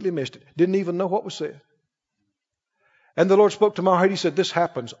completely missed it. Didn't even know what was said. And the Lord spoke to my heart. He said, this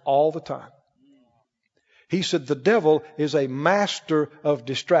happens all the time. He said, the devil is a master of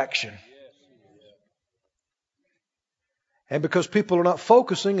distraction. And because people are not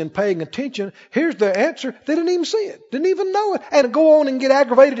focusing and paying attention, here's their answer. They didn't even see it. Didn't even know it. And go on and get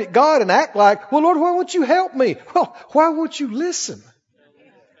aggravated at God and act like, well, Lord, why won't you help me? Well, why won't you listen?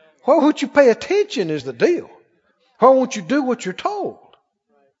 Why won't you pay attention is the deal. Why won't you do what you're told?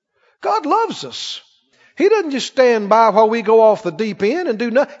 God loves us. He doesn't just stand by while we go off the deep end and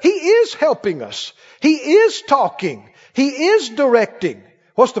do nothing. He is helping us. He is talking. He is directing.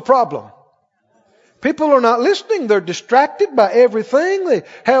 What's the problem? People are not listening. They're distracted by everything. They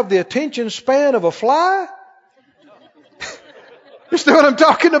have the attention span of a fly. You see what I'm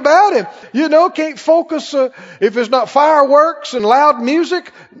talking about? And, can't focus. If it's not fireworks and loud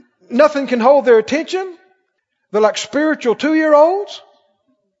music, nothing can hold their attention. They're like spiritual 2-year-olds.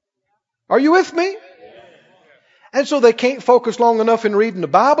 Are you with me? And so they can't focus long enough in reading the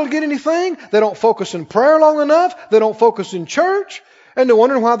Bible to get anything. They don't focus in prayer long enough. They don't focus in church. And they're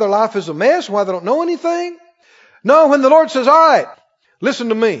wondering why their life is a mess, why they don't know anything. No, when the Lord says, all right, listen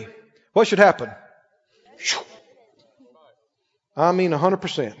to me, what should happen?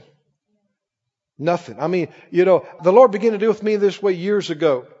 100%. Nothing. The Lord began to deal with me this way years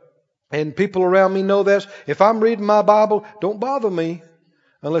ago. And people around me know this. If I'm reading my Bible, don't bother me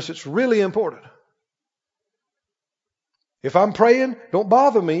unless it's really important. If I'm praying, don't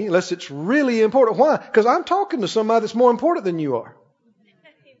bother me unless it's really important. Why? Because I'm talking to somebody that's more important than you are.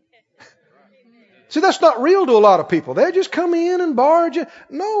 See, that's not real to a lot of people. They just come in and barge in.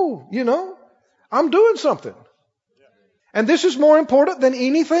 No, I'm doing something. And this is more important than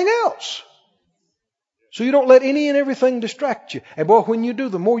anything else. So you don't let any and everything distract you. And boy, when you do,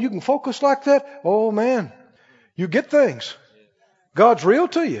 the more you can focus like that, oh man, you get things. God's real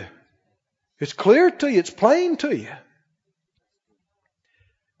to you. It's clear to you. It's plain to you.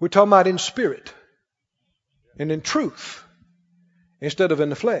 We're talking about in spirit and in truth instead of in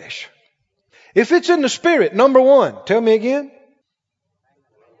the flesh. If it's in the spirit, number one, tell me again.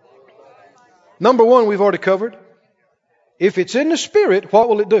 Number one, we've already covered. If it's in the spirit, what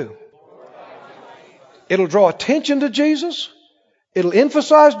will it do? It'll draw attention to Jesus. It'll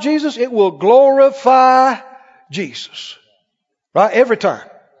emphasize Jesus. It will glorify Jesus. Right? Every time.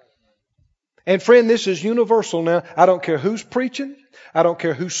 And friend, this is universal now. I don't care who's preaching. I don't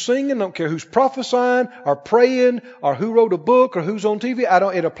care who's singing. I don't care who's prophesying or praying or who wrote a book or who's on TV.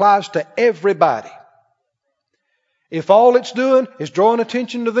 It applies to everybody. If all it's doing is drawing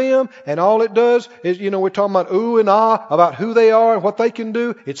attention to them and all it does is, we're talking about ooh and ah about who they are and what they can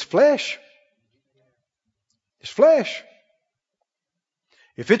do, it's flesh. It's flesh.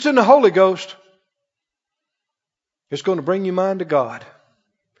 If it's in the Holy Ghost, it's going to bring your mind to God.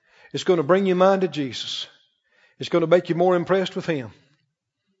 It's going to bring your mind to Jesus. It's going to make you more impressed with Him.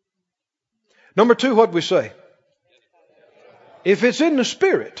 Number two, what we say? If it's in the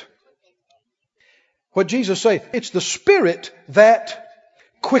Spirit, what Jesus say? It's the Spirit that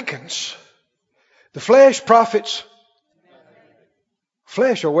quickens. The flesh profits.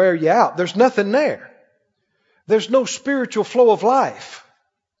 Flesh will wear you out. There's nothing there. There's no spiritual flow of life.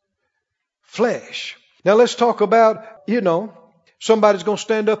 Flesh. Now let's talk about, somebody's going to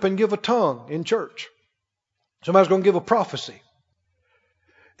stand up and give a tongue in church. Somebody's going to give a prophecy.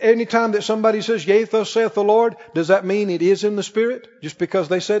 Anytime that somebody says, yea, thus saith the Lord, does that mean it is in the Spirit just because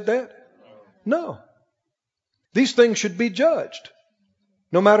they said that? No. These things should be judged,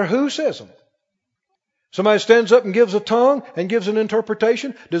 no matter who says them. Somebody stands up and gives a tongue and gives an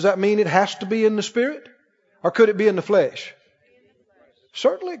interpretation. Does that mean it has to be in the Spirit? Or could it be in the flesh?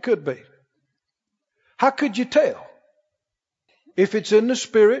 Certainly it could be. How could you tell if it's in the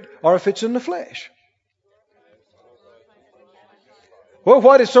Spirit or if it's in the flesh? Well,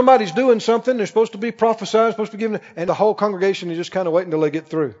 what if somebody's doing something, they're supposed to be prophesying, supposed to be giving, and the whole congregation is just kind of waiting until they get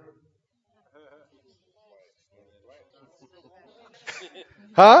through?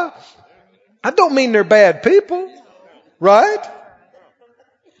 Huh? I don't mean they're bad people, right?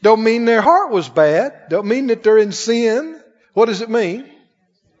 Don't mean their heart was bad. Don't mean that they're in sin. What does it mean?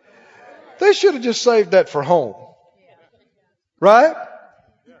 They should have just saved that for home. Right?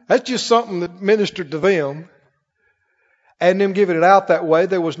 That's just something that ministered to them. And them giving it out that way.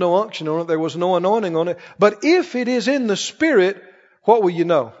 There was no unction on it. There was no anointing on it. But if it is in the Spirit, what will you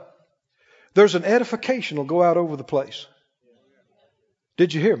know? There's an edification will go out over the place.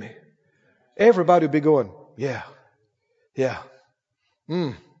 Did you hear me? Everybody will be going, yeah. Yeah.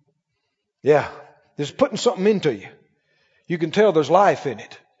 It's putting something into you. You can tell there's life in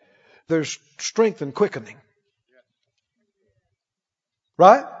it. There's strength and quickening.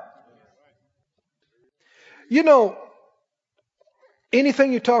 Right?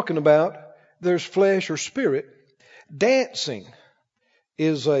 Anything you're talking about, there's flesh or spirit. Dancing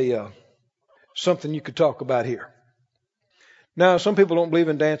is something you could talk about here. Now, some people don't believe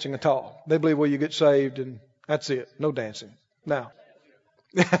in dancing at all. They believe, you get saved and that's it. No dancing. Now,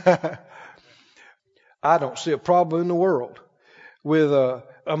 I don't see a problem in the world with a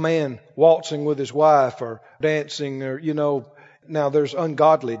man waltzing with his wife or dancing or, now there's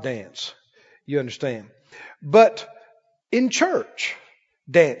ungodly dance. You understand? But in church,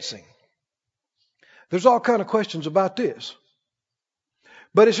 dancing, there's all kind of questions about this.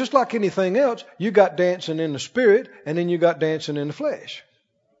 But it's just like anything else. You got dancing in the Spirit and then you got dancing in the flesh.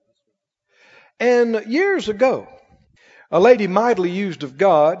 And years ago, a lady mightily used of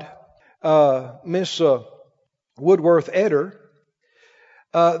God, Miss Woodworth Eder,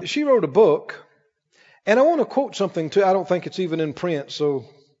 she wrote a book. And I want to quote something too. I don't think it's even in print, so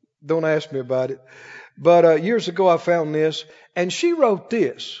don't ask me about it. But years ago I found this. And she wrote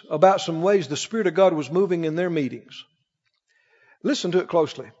this about some ways the Spirit of God was moving in their meetings. Listen to it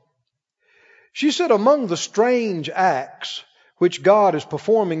closely. She said, among the strange acts which God is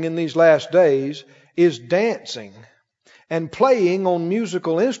performing in these last days is dancing and playing on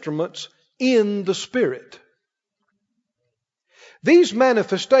musical instruments in the Spirit. These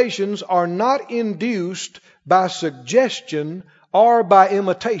manifestations are not induced by suggestion or by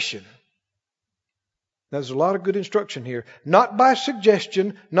imitation. There's a lot of good instruction here. Not by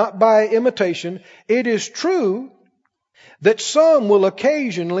suggestion, not by imitation. It is true that some will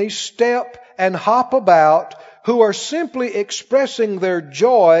occasionally step and hop about who are simply expressing their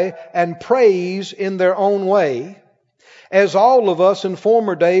joy and praise in their own way, as all of us in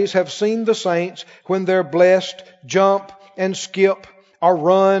former days have seen the saints when they're blessed jump and skip or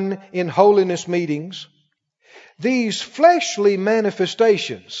run in holiness meetings. These fleshly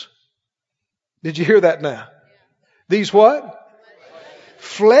manifestations, did you hear that now? These what?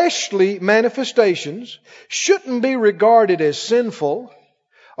 Fleshly manifestations shouldn't be regarded as sinful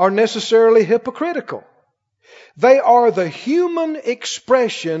or necessarily hypocritical. They are the human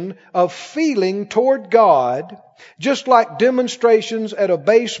expression of feeling toward God, just like demonstrations at a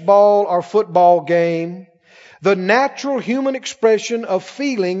baseball or football game. The natural human expression of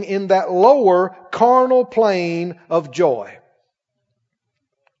feeling in that lower carnal plane of joy.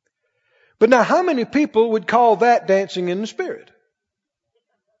 But now, how many people would call that dancing in the Spirit?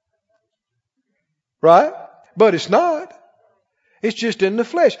 Right? But it's not. It's just in the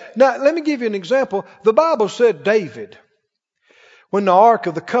flesh. Now, let me give you an example. The Bible said David, when the Ark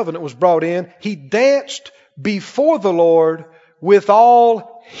of the Covenant was brought in, he danced before the Lord with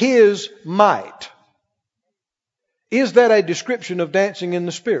all his might. Is that a description of dancing in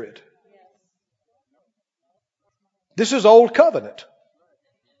the Spirit? This is Old Covenant.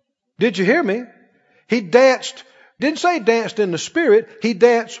 Did you hear me? He danced Didn't say danced in the Spirit. He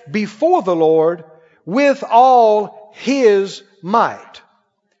danced before the Lord with all his might,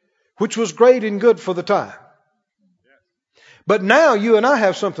 which was great and good for the time. But now you and I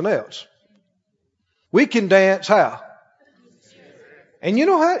have something else. We can dance how? And you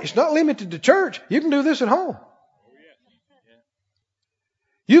know how? It's not limited to church. You can do this at home.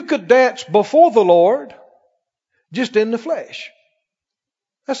 You could dance before the Lord just in the flesh.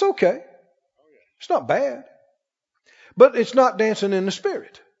 That's okay. It's not bad. But it's not dancing in the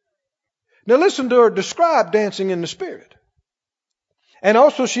Spirit. Now listen to her describe dancing in the Spirit. And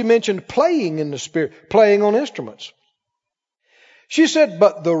also she mentioned playing in the Spirit, playing on instruments. She said,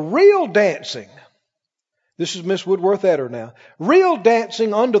 but the real dancing, this is Miss Woodworth Etter now, real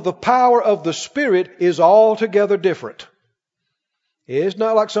dancing under the power of the Spirit is altogether different. It's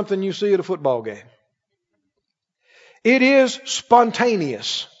not like something you see at a football game. It is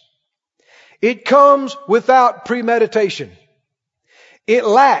spontaneous. It comes without premeditation. It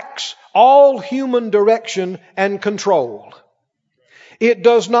lacks all human direction and control. It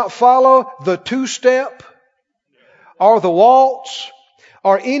does not follow the two-step or the waltz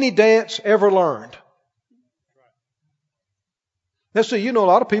or any dance ever learned. Now see, you know,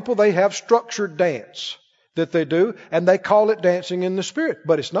 a lot of people, they have structured dance that they do, and they call it dancing in the Spirit,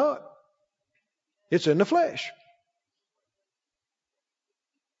 but it's not. It's in the flesh.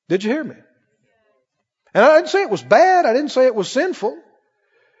 Did you hear me? And I didn't say it was bad. I didn't say it was sinful.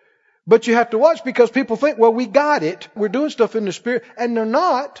 But you have to watch, because people think, well, we got it. We're doing stuff in the Spirit, and they're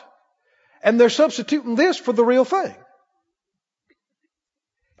not. And they're substituting this for the real thing.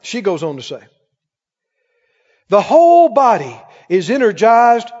 She goes on to say, the whole body is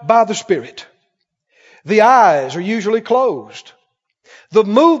energized by the Spirit. The eyes are usually closed. The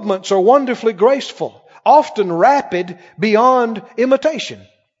movements are wonderfully graceful, often rapid beyond imitation.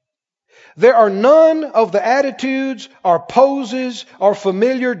 There are none of the attitudes or poses or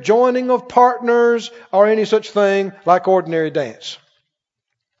familiar joining of partners or any such thing like ordinary dance.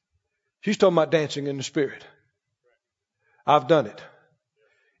 She's talking about dancing in the Spirit. I've done it.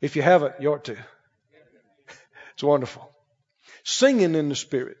 If you haven't, you ought to. It's wonderful. Singing in the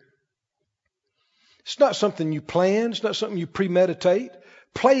Spirit. It's not something you plan. It's not something you premeditate.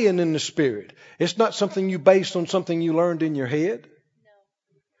 Playing in the Spirit. It's not something you based on something you learned in your head.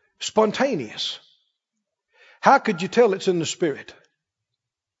 Spontaneous. How could you tell it's in the Spirit?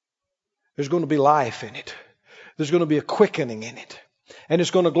 There's going to be life in it. There's going to be a quickening in it. And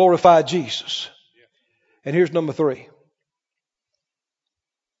it's going to glorify Jesus. And here's number 3.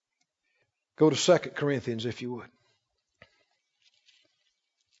 Go to 2 Corinthians if you would.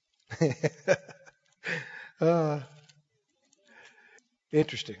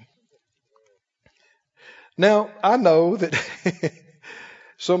 Interesting. Now, I know that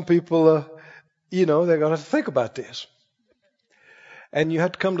some people, they're going to have to think about this. And you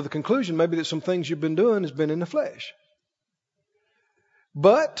have to come to the conclusion maybe that some things you've been doing has been in the flesh.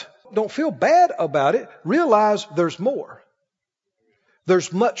 But don't feel bad about it. Realize there's more.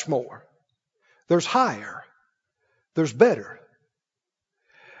 There's much more. There's higher. There's better.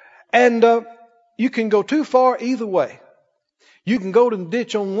 And you can go too far either way. You can go to the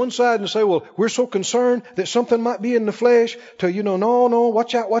ditch on one side and say, well, we're so concerned that something might be in the flesh to, no,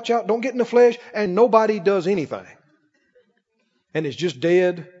 watch out, don't get in the flesh. And nobody does anything. And it's just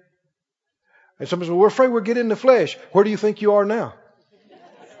dead. And somebody says, well, we're afraid we'll get in the flesh. Where do you think you are now?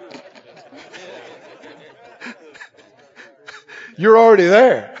 You're already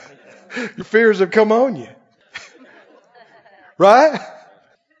there. Your fears have come on you. Right?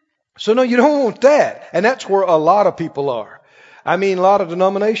 So no, you don't want that. And that's where a lot of people are. I mean, a lot of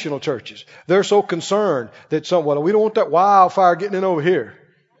denominational churches. They're so concerned that we don't want that wildfire getting in over here.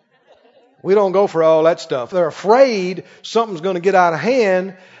 We don't go for all that stuff. They're afraid something's going to get out of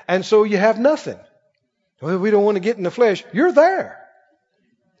hand, and so you have nothing. Well, we don't want to get in the flesh. You're there.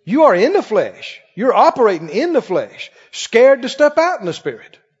 You are in the flesh. You're operating in the flesh, scared to step out in the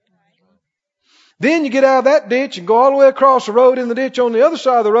Spirit. Then you get out of that ditch and go all the way across the road in the ditch on the other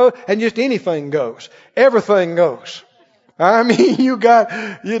side of the road, and just anything goes. Everything goes. I mean, you got,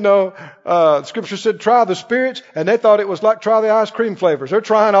 Scripture said try the spirits, and they thought it was like try the ice cream flavors. They're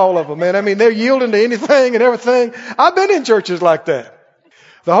trying all of them, man. I mean, they're yielding to anything and everything. I've been in churches like that.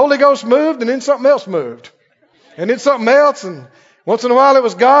 The Holy Ghost moved, and then something else moved. And then something else, and once in a while it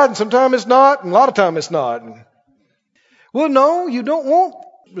was God, and sometimes it's not, and a lot of time it's not. Well, no, you don't want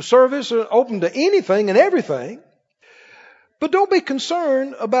the service open to anything and everything. But don't be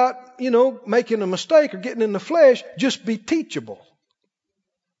concerned about, making a mistake or getting in the flesh. Just be teachable.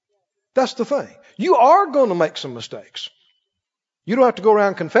 That's the thing. You are going to make some mistakes. You don't have to go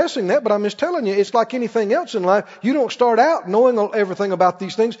around confessing that, but I'm just telling you, it's like anything else in life. You don't start out knowing everything about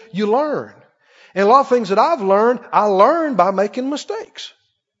these things. You learn. And a lot of things that I learned by making mistakes.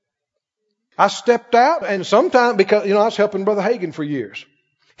 I stepped out, and sometimes, because, I was helping Brother Hagin for years.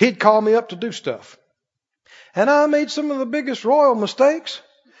 He'd call me up to do stuff. And I made some of the biggest royal mistakes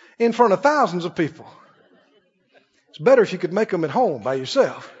in front of thousands of people. It's better if you could make them at home by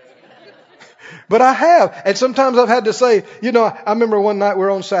yourself. But I have. And sometimes I've had to say, I remember one night we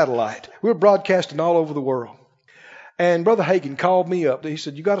were on satellite. We were broadcasting all over the world. And Brother Hagin called me up. He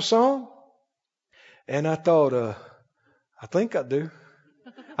said, "You got a song?" And I thought, I think I do.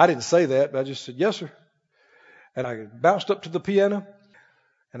 I didn't say that, but I just said, "Yes, sir." And I bounced up to the piano.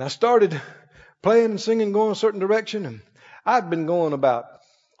 And I started playing and singing, going a certain direction. And I'd been going about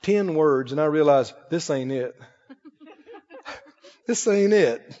 10 words. And I realized, this ain't it. This ain't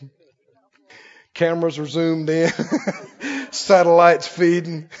it. Cameras were zoomed in. Satellites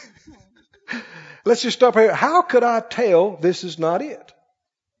feeding. Let's just stop here. How could I tell this is not it?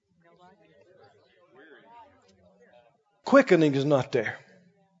 Quickening is not there.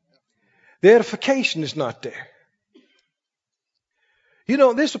 The edification is not there.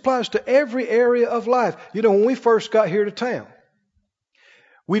 This applies to every area of life. When we first got here to town,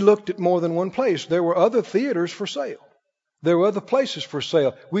 we looked at more than one place. There were other theaters for sale. There were other places for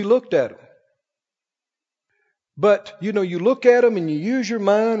sale. We looked at them. But, you look at them and you use your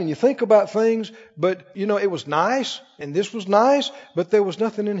mind and you think about things. But, it was nice and this was nice, but there was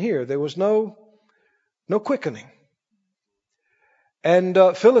nothing in here. There was no quickening. And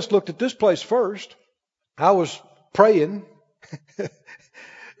Phyllis looked at this place first. I was praying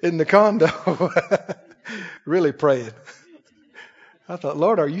in the condo. Really praying. I thought,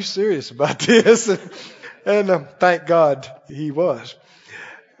 Lord, are you serious about this? And thank God he was.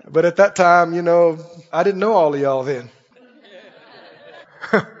 But at that time, I didn't know all of y'all then.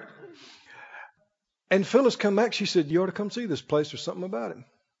 And Phyllis come back. She said, "You ought to come see this place. There's something about it."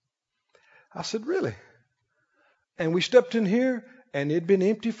 I said, "Really?" And we stepped in here, and it had been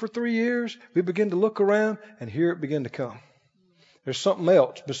empty for 3 years. We began to look around, and here it began to come. There's something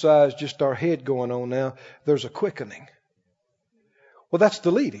else besides just our head going on now. There's a quickening. Well, that's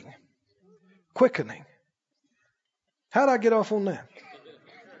the leading. Quickening. How did I get off on that?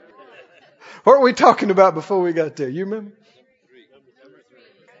 What were we talking about before we got there? You remember?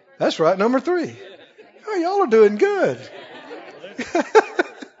 That's right, number 3. Oh, y'all are doing good.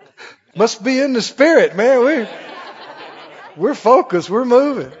 Must be in the spirit, man. We're focused. We're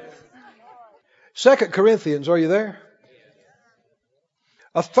moving. 2 Corinthians, are you there?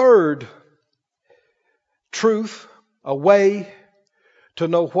 A third truth, a way to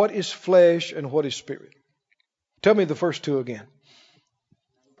know what is flesh and what is spirit. Tell me the first 2 again.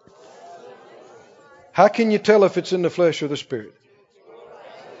 How can you tell if it's in the flesh or the spirit?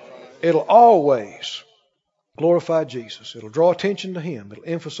 It'll always glorify Jesus. It'll draw attention to Him. It'll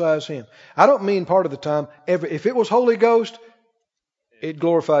emphasize Him. I don't mean part of the time. If it was Holy Ghost, it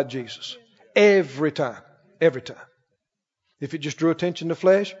glorified Jesus. Every time. Every time. If it just drew attention to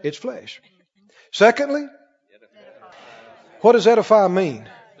flesh, it's flesh. Secondly, what does edify mean?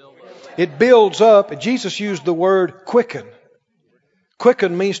 It builds up. Jesus used the word quicken.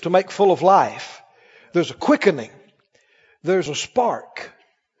 Quicken means to make full of life. There's a quickening. There's a spark.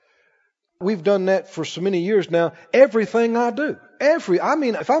 We've done that for so many years now. Everything I do.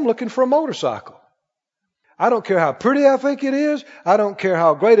 If I'm looking for a motorcycle, I don't care how pretty I think it is. I don't care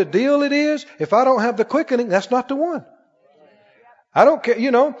how great a deal it is. If I don't have the quickening, that's not the one. I don't care,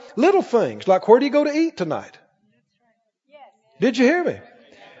 little things like, where do you go to eat tonight? Did you hear me?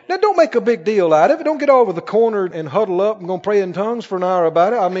 Now, don't make a big deal out of it. Don't get over the corner and huddle up and go pray in tongues for an hour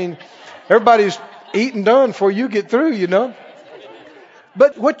about it. Everybody's eating done before you get through,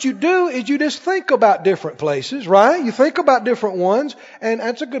 But what you do is you just think about different places, right? You think about different ones, and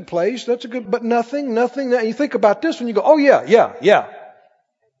that's a good place. But nothing that you think about this one, you go, oh yeah.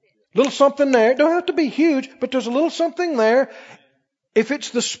 Little something there. It don't have to be huge, but there's a little something there. If it's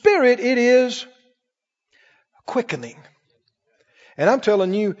the Spirit, it is quickening. And I'm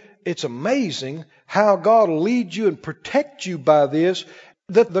telling you, it's amazing how God will lead you and protect you by this,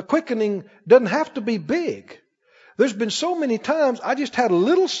 that the quickening doesn't have to be big. There's been so many times I just had a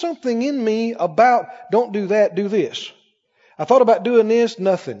little something in me about, don't do that, do this. I thought about doing this,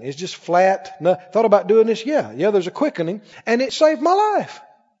 nothing. It's just flat. Thought about doing this, yeah, there's a quickening. And it saved my life.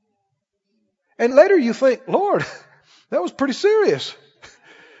 And later you think, Lord, that was pretty serious.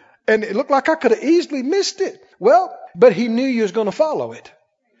 And it looked like I could have easily missed it. Well, but He knew you was going to follow it.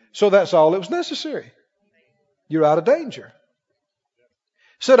 So that's all that was necessary. You're out of danger.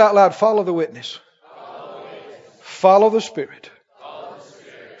 Said out loud, follow the witness. Follow the Spirit.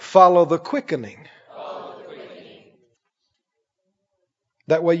 Follow the quickening.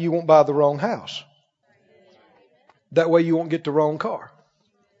 That way you won't buy the wrong house. That way you won't get the wrong car.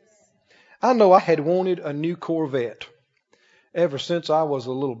 I know I had wanted a new Corvette ever since I was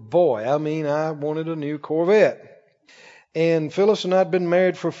a little boy. I wanted a new Corvette. And Phyllis and I had been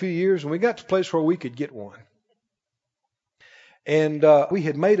married for a few years, and we got to a place where we could get one. And we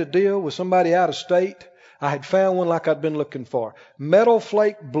had made a deal with somebody out of state. I had found one like I'd been looking for. Metal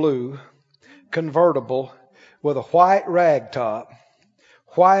flake blue, convertible, with a white rag top,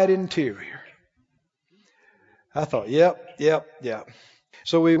 white interior. I thought, yep.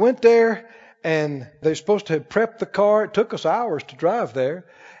 So we went there, and they're supposed to have prepped the car. It took us hours to drive there.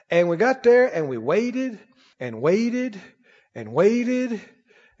 And we got there, and we waited. And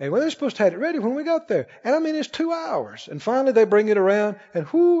they're supposed to have it ready when we got there. And it's 2 hours. And finally they bring it around, and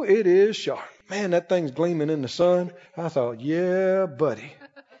it is sharp. Man, that thing's gleaming in the sun. I thought, yeah, buddy.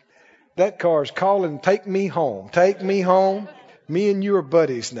 That car's calling, take me home. Take me home. Me and you are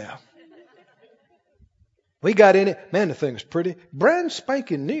buddies now. We got in it. Man, the thing's pretty. Brand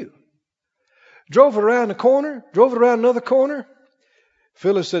spanking new. Drove it around the corner. Drove it around another corner.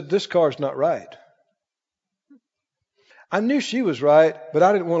 Phyllis said, this car's not right. I knew she was right, but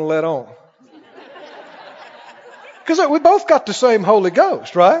I didn't want to let on. Because we both got the same Holy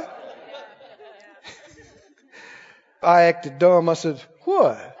Ghost, right? I acted dumb. I said,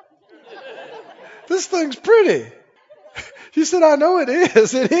 what? This thing's pretty. She said, I know it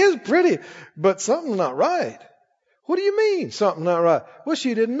is. It is pretty, but something's not right. What do you mean, something not right? Well,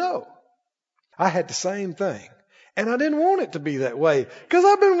 she didn't know. I had the same thing. And I didn't want it to be that way. Because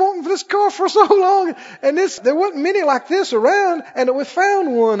I've been wanting this car for so long. And there wasn't many like this around. And we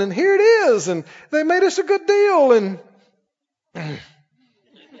found one. And here it is. And they made us a good deal. And of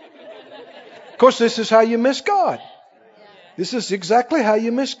course, this is how you miss God. This is exactly how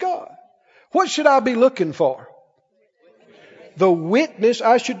you miss God. What should I be looking for? The witness.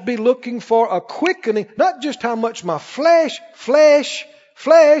 I should be looking for a quickening. Not just how much my flesh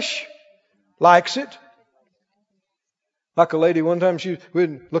likes it. Like a lady one time, we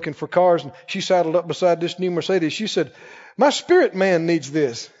were looking for cars, and she saddled up beside this new Mercedes. She said, my spirit man needs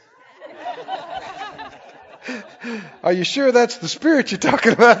this. Are you sure that's the spirit you're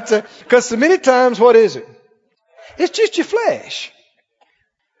talking about? Because so many times, what is it? It's just your flesh.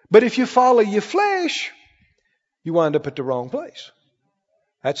 But if you follow your flesh, you wind up at the wrong place.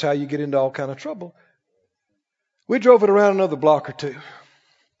 That's how you get into all kind of trouble. We drove it around another block or two.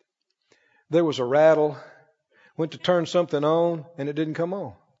 There was a rattle. Went to turn something on, and it didn't come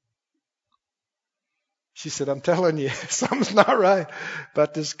on. She said, I'm telling you, something's not right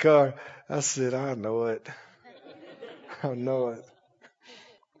about this car. I said, I know it. I know it.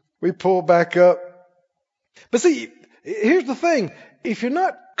 We pulled back up. But see, here's the thing. If you're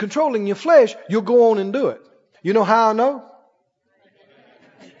not controlling your flesh, you'll go on and do it. You know how I know?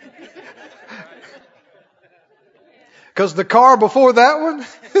 Because the car before that one,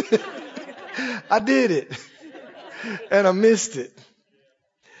 I did it. And I missed it.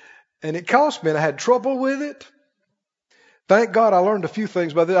 And it cost me, and I had trouble with it. Thank God I learned a few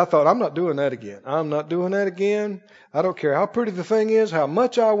things about this. I thought, I'm not doing that again. I'm not doing that again. I don't care how pretty the thing is, how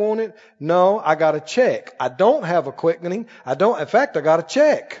much I want it. No, I got to check. I don't have a quickening. In fact, I got to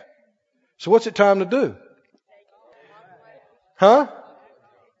check. So what's it time to do? Huh?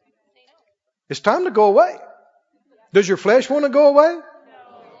 It's time to go away. Does your flesh want to go away?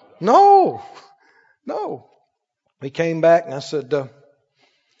 No. We came back, and I said,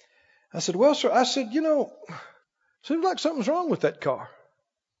 well, sir, seems like something's wrong with that car.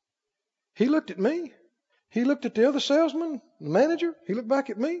 He looked at me. He looked at the other salesman, the manager. He looked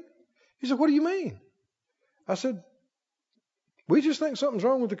back at me. He said, what do you mean? I said, we just think something's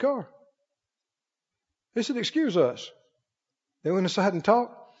wrong with the car. They said, excuse us. They went inside and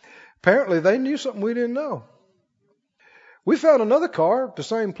talked. Apparently, they knew something we didn't know. We found another car at the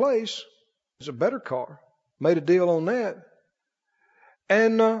same place. It's a better car. Made a deal on that.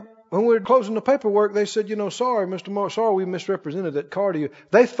 And when we were closing the paperwork, they said, sorry, Mr. Moore, sorry we misrepresented that car to you.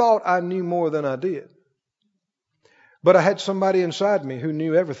 They thought I knew more than I did. But I had somebody inside me who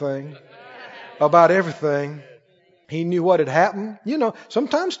knew everything about everything. He knew what had happened.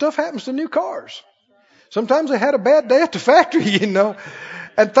 Sometimes stuff happens to new cars. Sometimes they had a bad day at the factory,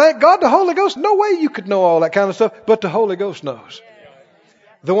 And thank God the Holy Ghost, no way you could know all that kind of stuff, but the Holy Ghost knows.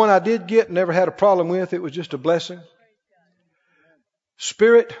 The one I did get, never had a problem with. It was just a blessing.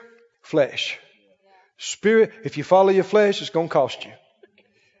 Spirit, flesh. Spirit, if you follow your flesh, it's going to cost you.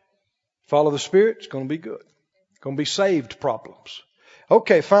 Follow the Spirit, it's going to be good. It's going to be saved problems.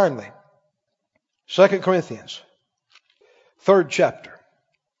 Okay, finally. 2 Corinthians, 3rd chapter.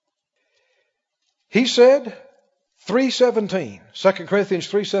 He said, 3:17, 2 Corinthians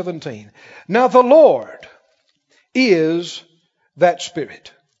 3:17, now the Lord is that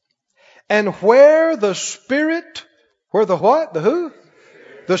Spirit. And where the Spirit, where the what? The who?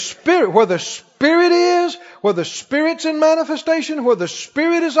 The Spirit. Where the Spirit is, where the Spirit's in manifestation, where the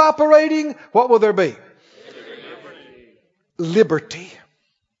Spirit is operating, what will there be? Liberty.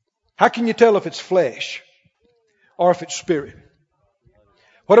 How can you tell if it's flesh or if it's spirit?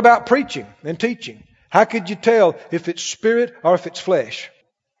 What about preaching and teaching? How could you tell if it's spirit or if it's flesh?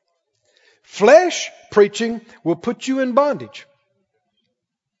 Flesh preaching will put you in bondage.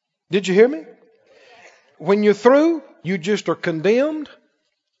 Did you hear me? When you're through, you just are condemned.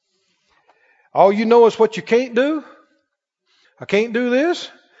 All you know is what you can't do. I can't do this.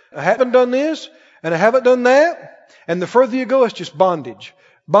 I haven't done this. And I haven't done that. And the further you go, it's just bondage.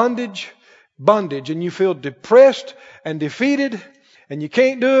 Bondage, bondage. And you feel depressed and defeated. And you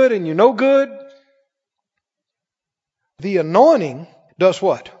can't do it and you're no good. The anointing does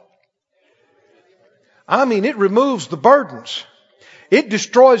what? I mean, it removes the burdens. It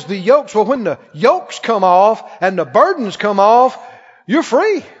destroys the yokes. Well, when the yokes come off and the burdens come off, you're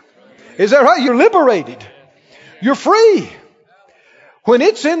free. Is that right? You're liberated. You're free. When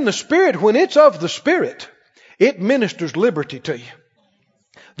it's in the Spirit, when it's of the Spirit, it ministers liberty to you.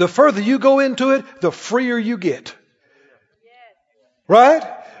 The further you go into it, the freer you get. Right?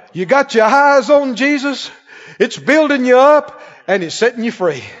 You got your eyes on Jesus. It's building you up and it's setting you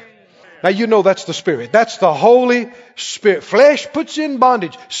free. Now you know that's the Spirit. That's the Holy Spirit. Flesh puts you in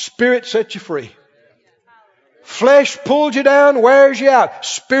bondage. Spirit sets you free. Flesh pulls you down, wears you out.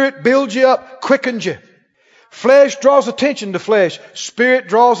 Spirit builds you up, quickens you. Flesh draws attention to flesh. Spirit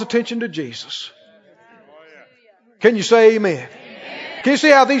draws attention to Jesus. Can you say amen? Can you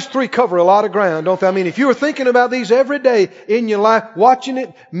see how these three cover a lot of ground, don't they? I mean, if you were thinking about these every day in your life, watching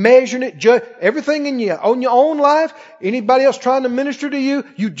it, measuring it, everything in you, on your own life, anybody else trying to minister to you,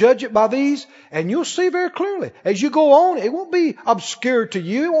 you judge it by these, and you'll see very clearly. As you go on, it won't be obscure to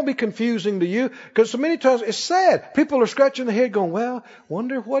you. It won't be confusing to you. Because so many times it's sad. People are scratching their head going, well,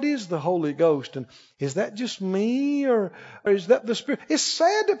 wonder what is the Holy Ghost? And is that just me? Or is that the Spirit? It's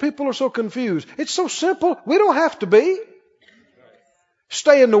sad that people are so confused. It's so simple. We don't have to be.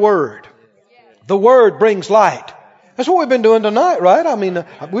 Stay in the Word. The Word brings light. That's what we've been doing tonight, right? I mean,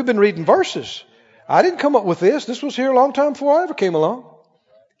 we've been reading verses. I didn't come up with this. This was here a long time before I ever came along.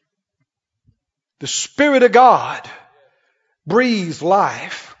 The Spirit of God breathes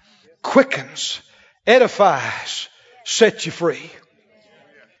life, quickens, edifies, sets you free.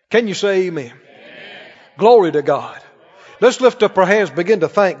 Can you say amen? Glory to God. Let's lift up our hands, begin to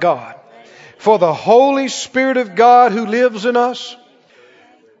thank God for the Holy Spirit of God who lives in us,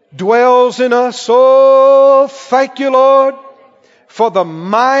 dwells in us. Oh, thank you, Lord, for the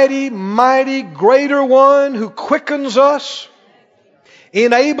mighty, mighty greater one who quickens us,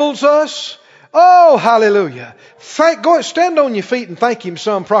 enables us. Oh, hallelujah. Go ahead, stand on your feet and thank Him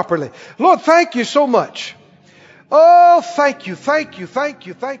some properly. Lord, thank you so much. Oh, thank you, thank you, thank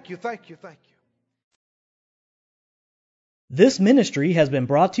you, thank you, thank you, thank you. This ministry has been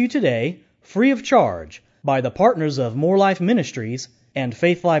brought to you today free of charge by the partners of More Life Ministries and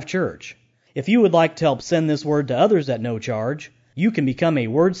Faith Life Church. If you would like to help send this word to others at no charge, you can become a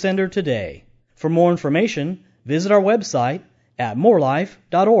word sender today. For more information, visit our website at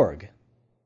morelife.org.